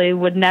probably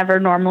would never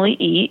normally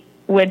eat,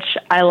 which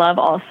I love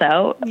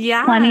also.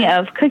 Yeah. Plenty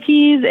of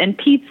cookies and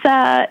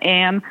pizza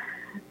and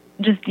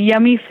just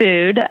yummy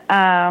food.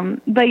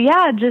 But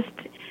yeah, just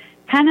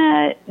kind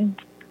of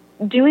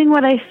doing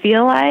what I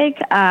feel like,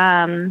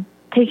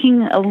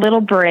 taking a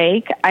little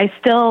break. I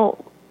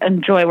still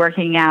enjoy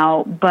working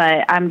out,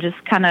 but I'm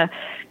just kind of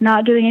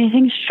not doing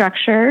anything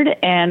structured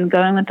and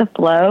going with the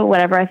flow,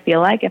 whatever I feel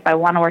like. If I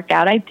want to work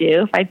out, I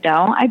do. If I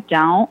don't, I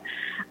don't.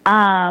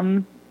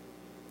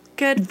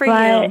 Good for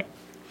you.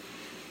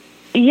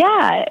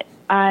 Yeah,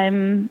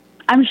 I'm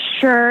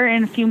sure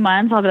in a few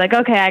months I'll be like,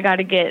 okay, I got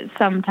to get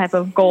some type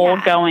of goal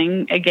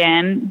going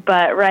again.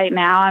 But right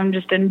now I'm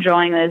just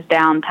enjoying this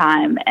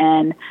downtime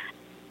and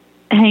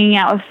hanging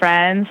out with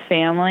friends,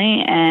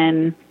 family,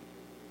 and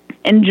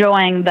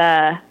enjoying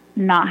the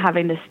not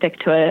having to stick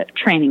to a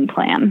training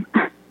plan.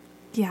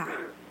 Yeah.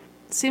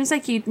 Seems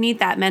like you'd need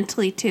that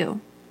mentally too.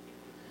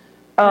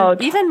 Oh,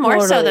 even more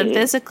so than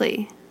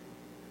physically.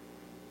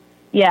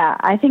 Yeah,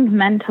 I think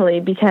mentally,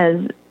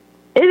 because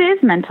it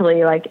is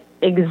mentally like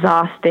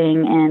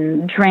exhausting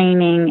and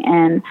draining,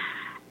 and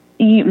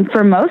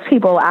for most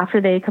people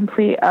after they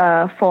complete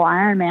a full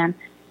Ironman,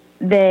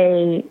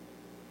 they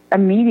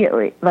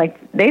immediately, like,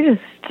 they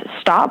just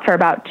stop for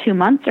about 2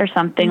 months or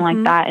something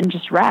like that and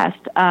just rest,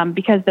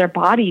 because their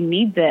body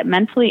needs it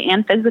mentally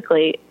and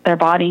physically. Their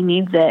body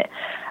needs it.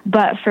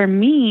 But for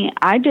me,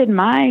 I did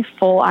my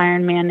full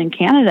Ironman in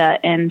Canada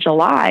in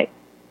July.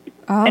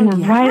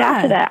 Right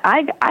after that,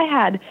 I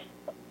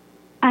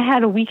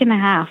had a week and a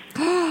half,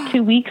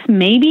 2 weeks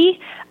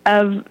maybe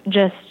of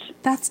just.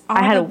 That's all.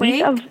 I had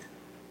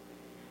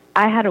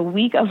a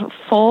week of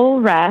full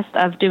rest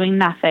of doing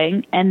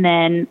nothing, and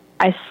then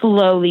I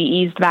slowly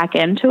eased back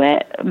into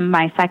it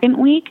my second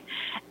week,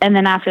 and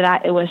then after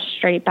that it was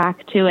straight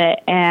back to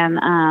it, and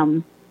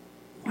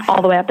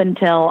all the way up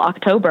until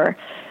October.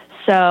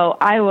 So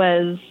I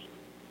was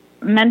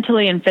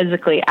mentally and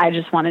physically, I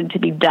just wanted to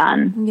be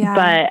done. Yeah.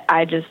 But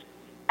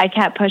I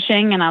kept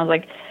pushing, and I was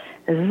like,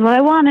 this is what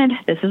I wanted.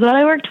 This is what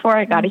I worked for.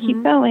 I got to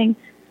keep going.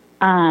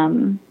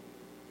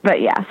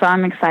 But yeah, so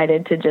I'm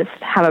excited to just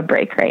have a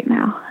break right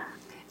now.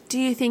 Do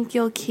you think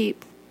you'll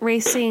keep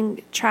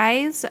racing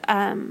tries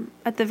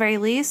at the very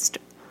least?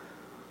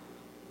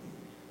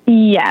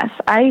 Yes,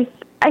 I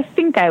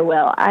think I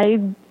will.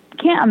 I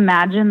can't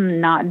imagine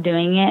not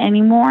doing it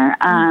anymore.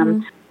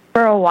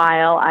 For a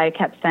while, I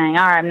kept saying,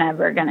 I'm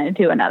never going to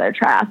do another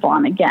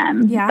triathlon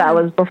again. Yeah. That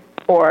was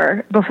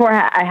before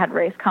I had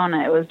raced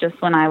Kona. It was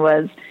just when I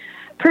was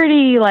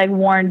pretty, like,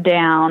 worn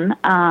down.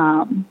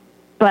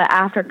 But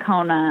after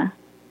Kona,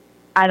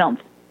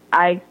 I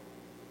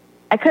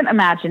I couldn't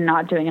imagine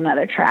not doing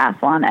another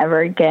triathlon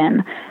ever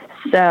again.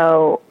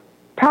 So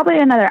probably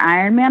another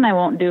Ironman I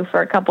won't do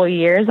for a couple of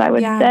years, I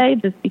would say,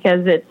 just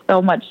because it's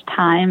so much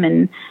time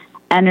and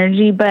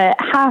energy. But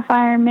half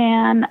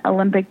Ironman,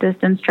 Olympic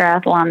distance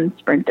triathlon,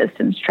 sprint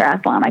distance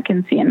triathlon, I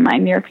can see in my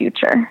near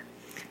future.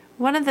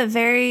 One of the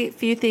very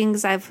few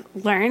things I've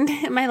learned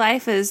in my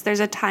life is there's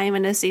a time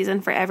and a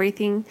season for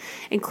everything,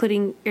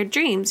 including your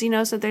dreams,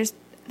 so there's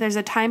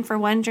a time for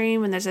one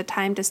dream and there's a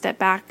time to step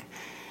back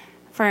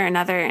for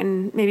another.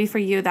 And maybe for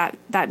you,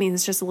 that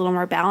means just a little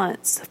more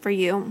balance for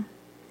you.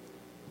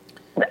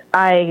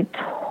 I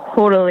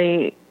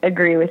totally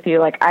agree with you.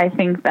 Like, I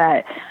think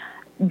that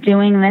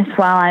doing this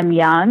while I'm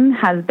young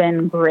has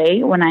been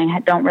great when I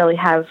don't really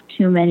have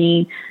too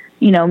many,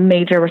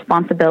 major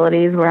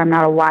responsibilities where I'm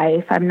not a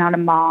wife, I'm not a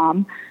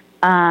mom.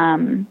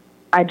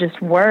 I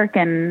just work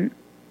and,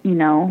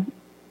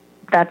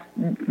 that's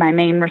my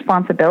main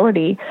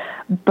responsibility.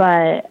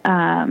 But,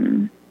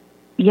 I'm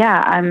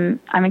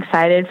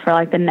excited for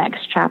like the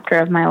next chapter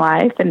of my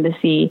life and to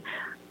see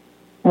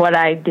what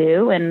I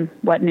do and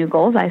what new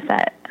goals I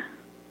set.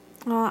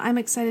 Well, I'm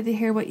excited to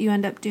hear what you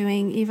end up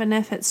doing, even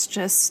if it's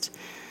just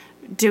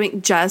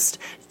doing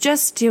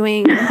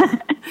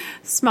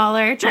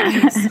smaller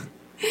tries,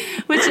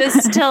 which is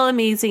still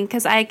amazing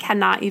because I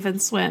cannot even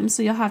swim.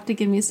 So you'll have to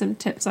give me some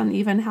tips on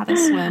even how to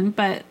swim.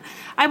 But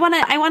I want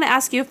to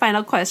ask you a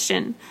final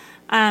question.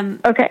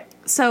 Okay.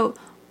 So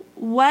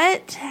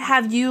what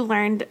have you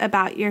learned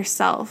about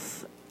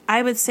yourself?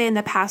 I would say in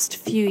the past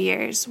few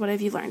years, what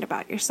have you learned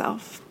about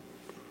yourself?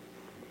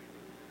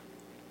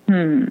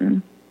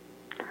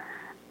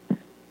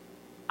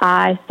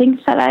 I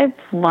think that I've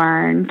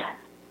learned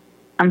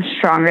I'm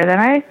stronger than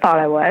I thought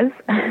I was.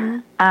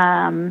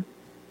 Mm-hmm.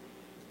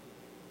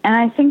 And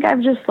I think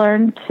I've just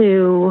learned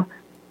to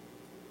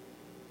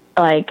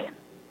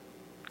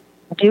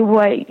do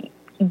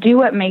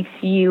what makes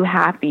you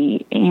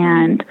happy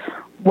and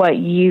what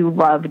you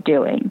love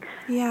doing.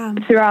 Yeah.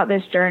 Throughout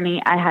this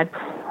journey, I had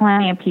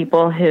plenty of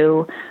people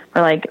who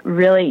were like,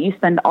 really, you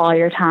spend all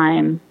your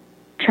time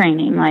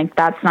training. Like,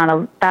 that's not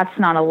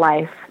a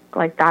life.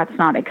 Like, that's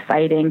not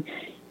exciting.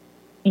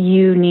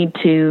 You need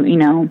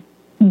to,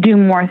 do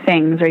more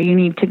things, or you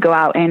need to go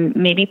out and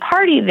maybe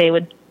party, they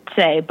would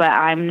say, but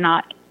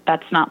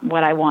that's not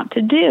what I want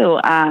to do.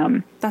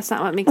 That's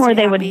not what makes me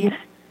happy.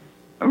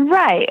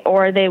 Right.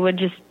 Or they would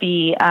just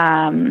be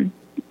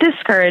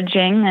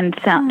discouraging and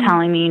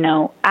telling me,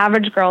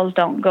 average girls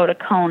don't go to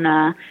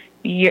Kona.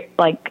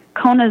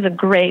 Kona is a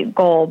great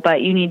goal,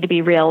 but you need to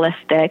be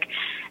realistic.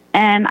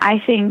 And I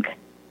think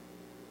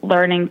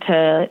learning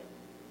to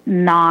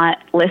not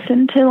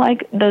listen to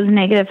those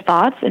negative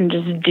thoughts and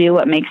just do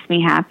what makes me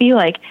happy,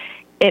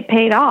 it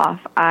paid off.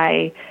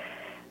 I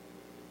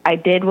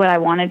did what I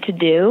wanted to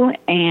do,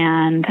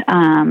 and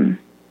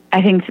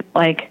I think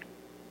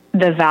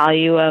the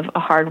value of a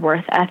hard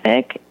work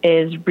ethic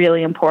is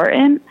really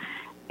important.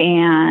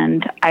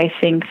 And I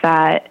think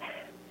that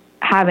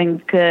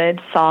having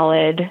good,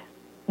 solid,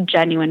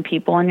 genuine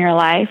people in your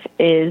life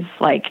is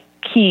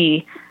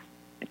key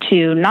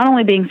to not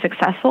only being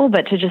successful,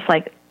 but to just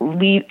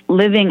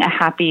living a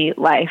happy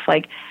life.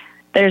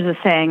 There's a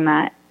saying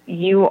that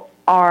you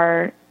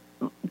are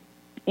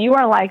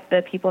like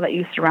the people that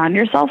you surround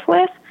yourself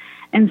with.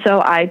 And so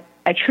I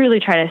truly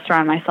try to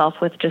surround myself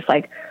with just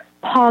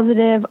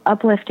positive,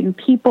 uplifting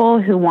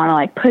people who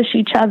want to push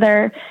each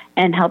other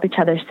and help each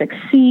other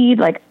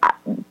succeed.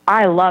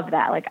 I love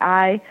that.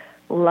 I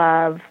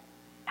love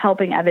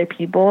helping other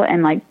people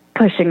and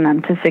pushing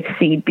them to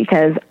succeed,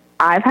 because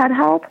I've had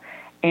help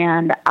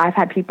and I've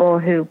had people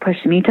who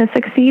push me to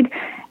succeed,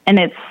 and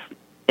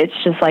it's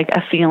just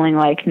a feeling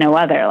like no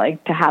other,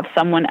 to have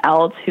someone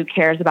else who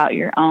cares about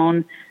your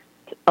own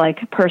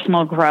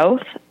personal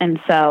growth. And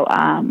so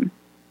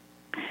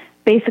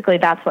basically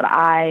that's what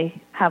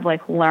I have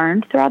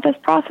learned throughout this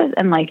process,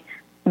 and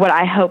what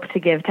I hope to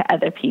give to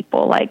other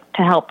people,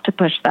 to help to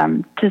push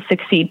them to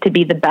succeed, to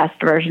be the best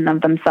version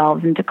of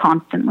themselves, and to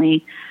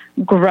constantly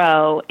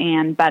grow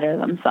and better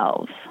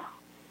themselves.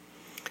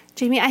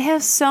 Jamie, I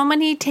have so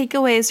many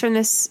takeaways from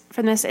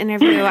this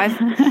interview.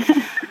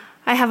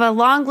 I have a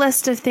long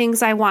list of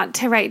things I want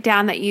to write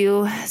down that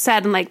you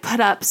said and put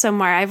up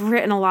somewhere. I've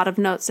written a lot of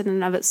notes in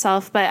and of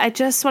itself, but I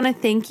just want to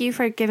thank you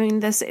for giving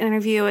this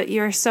interview.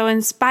 You're so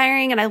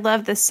inspiring, and I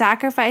love the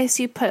sacrifice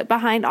you put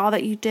behind all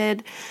that you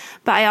did.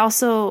 But I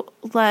also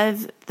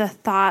love the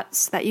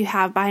thoughts that you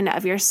have behind it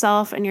of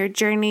yourself and your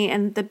journey.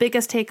 And the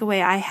biggest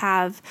takeaway I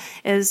have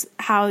is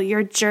how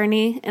your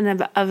journey in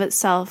and of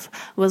itself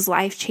was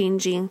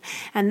life-changing.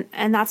 And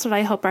that's what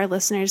I hope our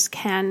listeners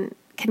can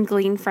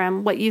glean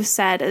from what you've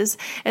said. Is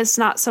it's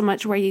not so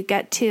much where you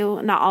get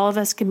to. Not all of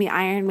us can be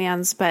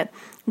Ironmans, but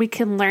we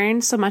can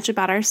learn so much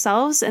about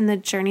ourselves and the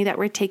journey that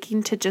we're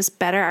taking to just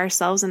better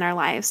ourselves in our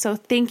lives. So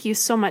thank you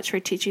so much for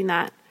teaching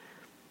that.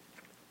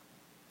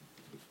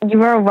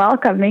 You are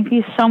welcome. Thank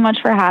you so much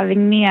for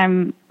having me.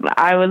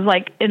 I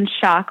was in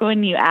shock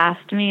when you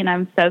asked me, and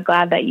I'm so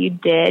glad that you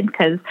did,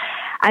 because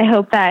I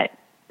hope that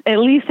at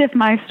least if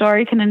my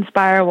story can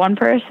inspire one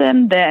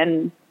person,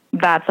 then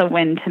that's a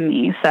win to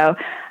me. So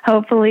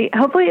hopefully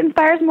it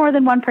inspires more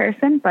than one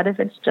person, but if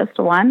it's just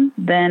one,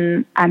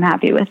 then I'm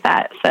happy with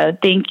that. So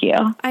thank you.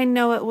 I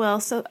know it will.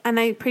 So, and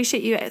I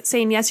appreciate you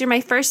saying yes. You're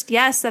my first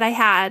yes that I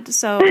had.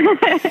 So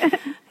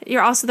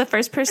you're also the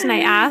first person I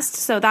asked.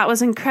 So that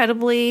was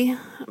incredibly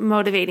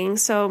motivating.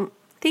 So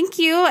thank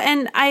you.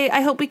 And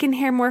I hope we can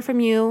hear more from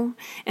you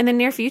in the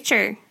near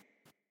future.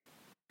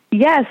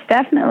 Yes,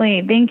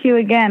 definitely. Thank you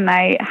again.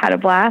 I had a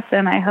blast,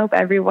 and I hope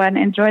everyone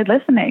enjoyed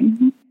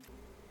listening.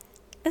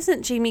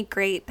 Isn't Jamie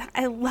great?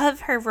 I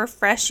love her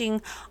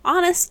refreshing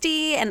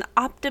honesty and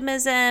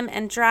optimism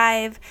and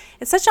drive.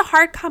 It's such a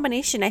hard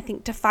combination, I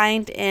think, to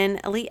find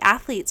in elite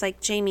athletes like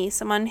Jamie,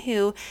 someone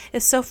who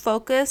is so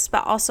focused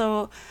but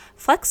also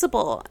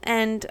flexible.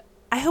 And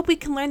I hope we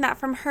can learn that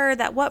from her,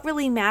 that what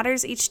really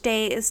matters each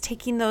day is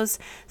taking those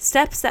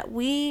steps that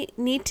we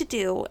need to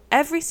do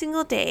every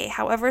single day,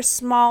 however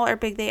small or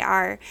big they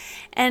are,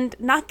 and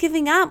not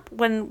giving up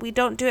when we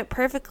don't do it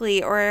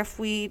perfectly or if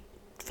we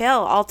fail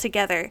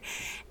altogether.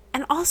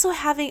 And also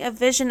having a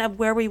vision of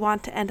where we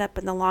want to end up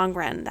in the long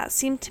run. That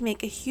seemed to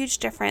make a huge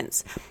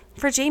difference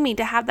for Jamie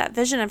to have that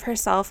vision of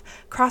herself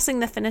crossing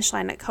the finish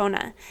line at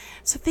Kona.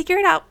 So figure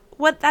it out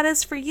what that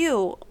is for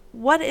you.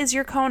 What is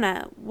your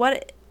Kona?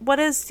 What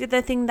is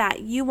the thing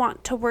that you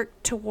want to work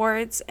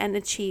towards and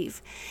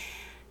achieve?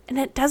 And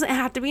it doesn't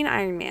have to be an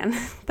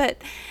Ironman,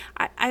 but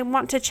I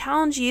want to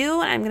challenge you,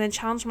 and I'm going to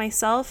challenge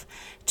myself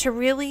to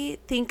really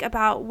think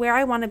about where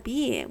I want to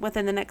be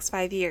within the next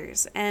 5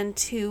 years and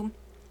to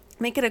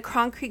make it a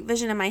concrete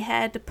vision in my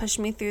head to push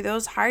me through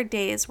those hard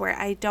days where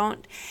I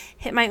don't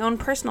hit my own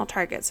personal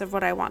targets of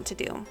what I want to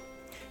do.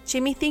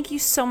 Jamie, thank you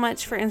so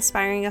much for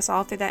inspiring us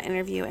all through that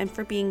interview and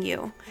for being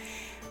you.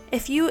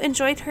 If you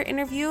enjoyed her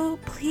interview,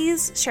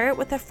 please share it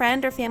with a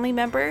friend or family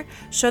member.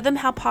 Show them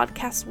how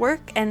podcasts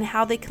work and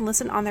how they can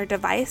listen on their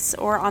device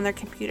or on their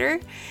computer.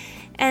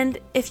 And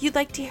if you'd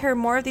like to hear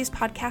more of these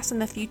podcasts in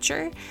the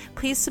future,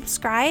 please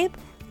subscribe.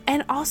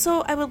 And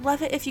also, I would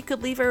love it if you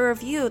could leave a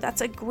review.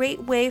 That's a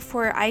great way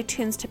for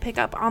iTunes to pick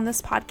up on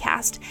this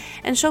podcast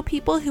and show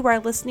people who are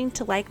listening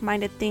to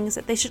like-minded things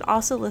that they should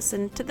also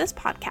listen to this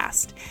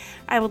podcast.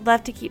 I would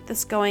love to keep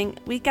this going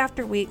week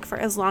after week for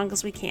as long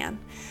as we can.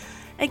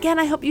 Again,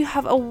 I hope you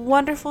have a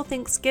wonderful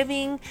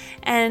Thanksgiving,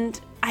 and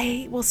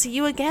I will see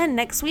you again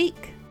next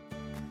week.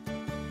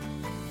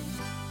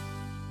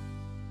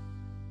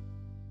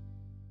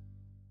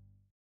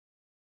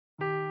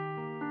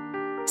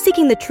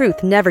 Seeking the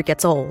truth never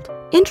gets old.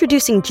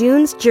 Introducing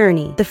June's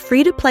Journey, the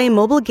free-to-play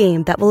mobile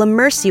game that will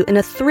immerse you in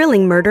a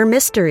thrilling murder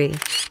mystery.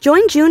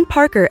 Join June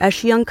Parker as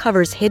she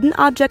uncovers hidden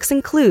objects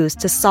and clues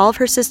to solve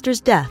her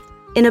sister's death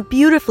in a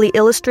beautifully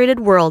illustrated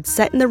world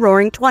set in the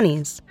Roaring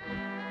 '20s.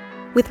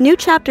 With new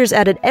chapters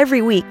added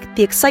every week,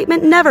 the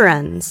excitement never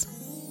ends.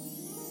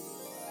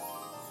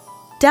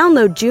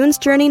 Download June's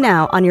Journey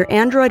now on your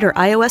Android or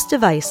iOS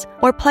device,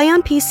 or play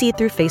on PC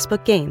through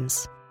Facebook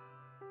Games.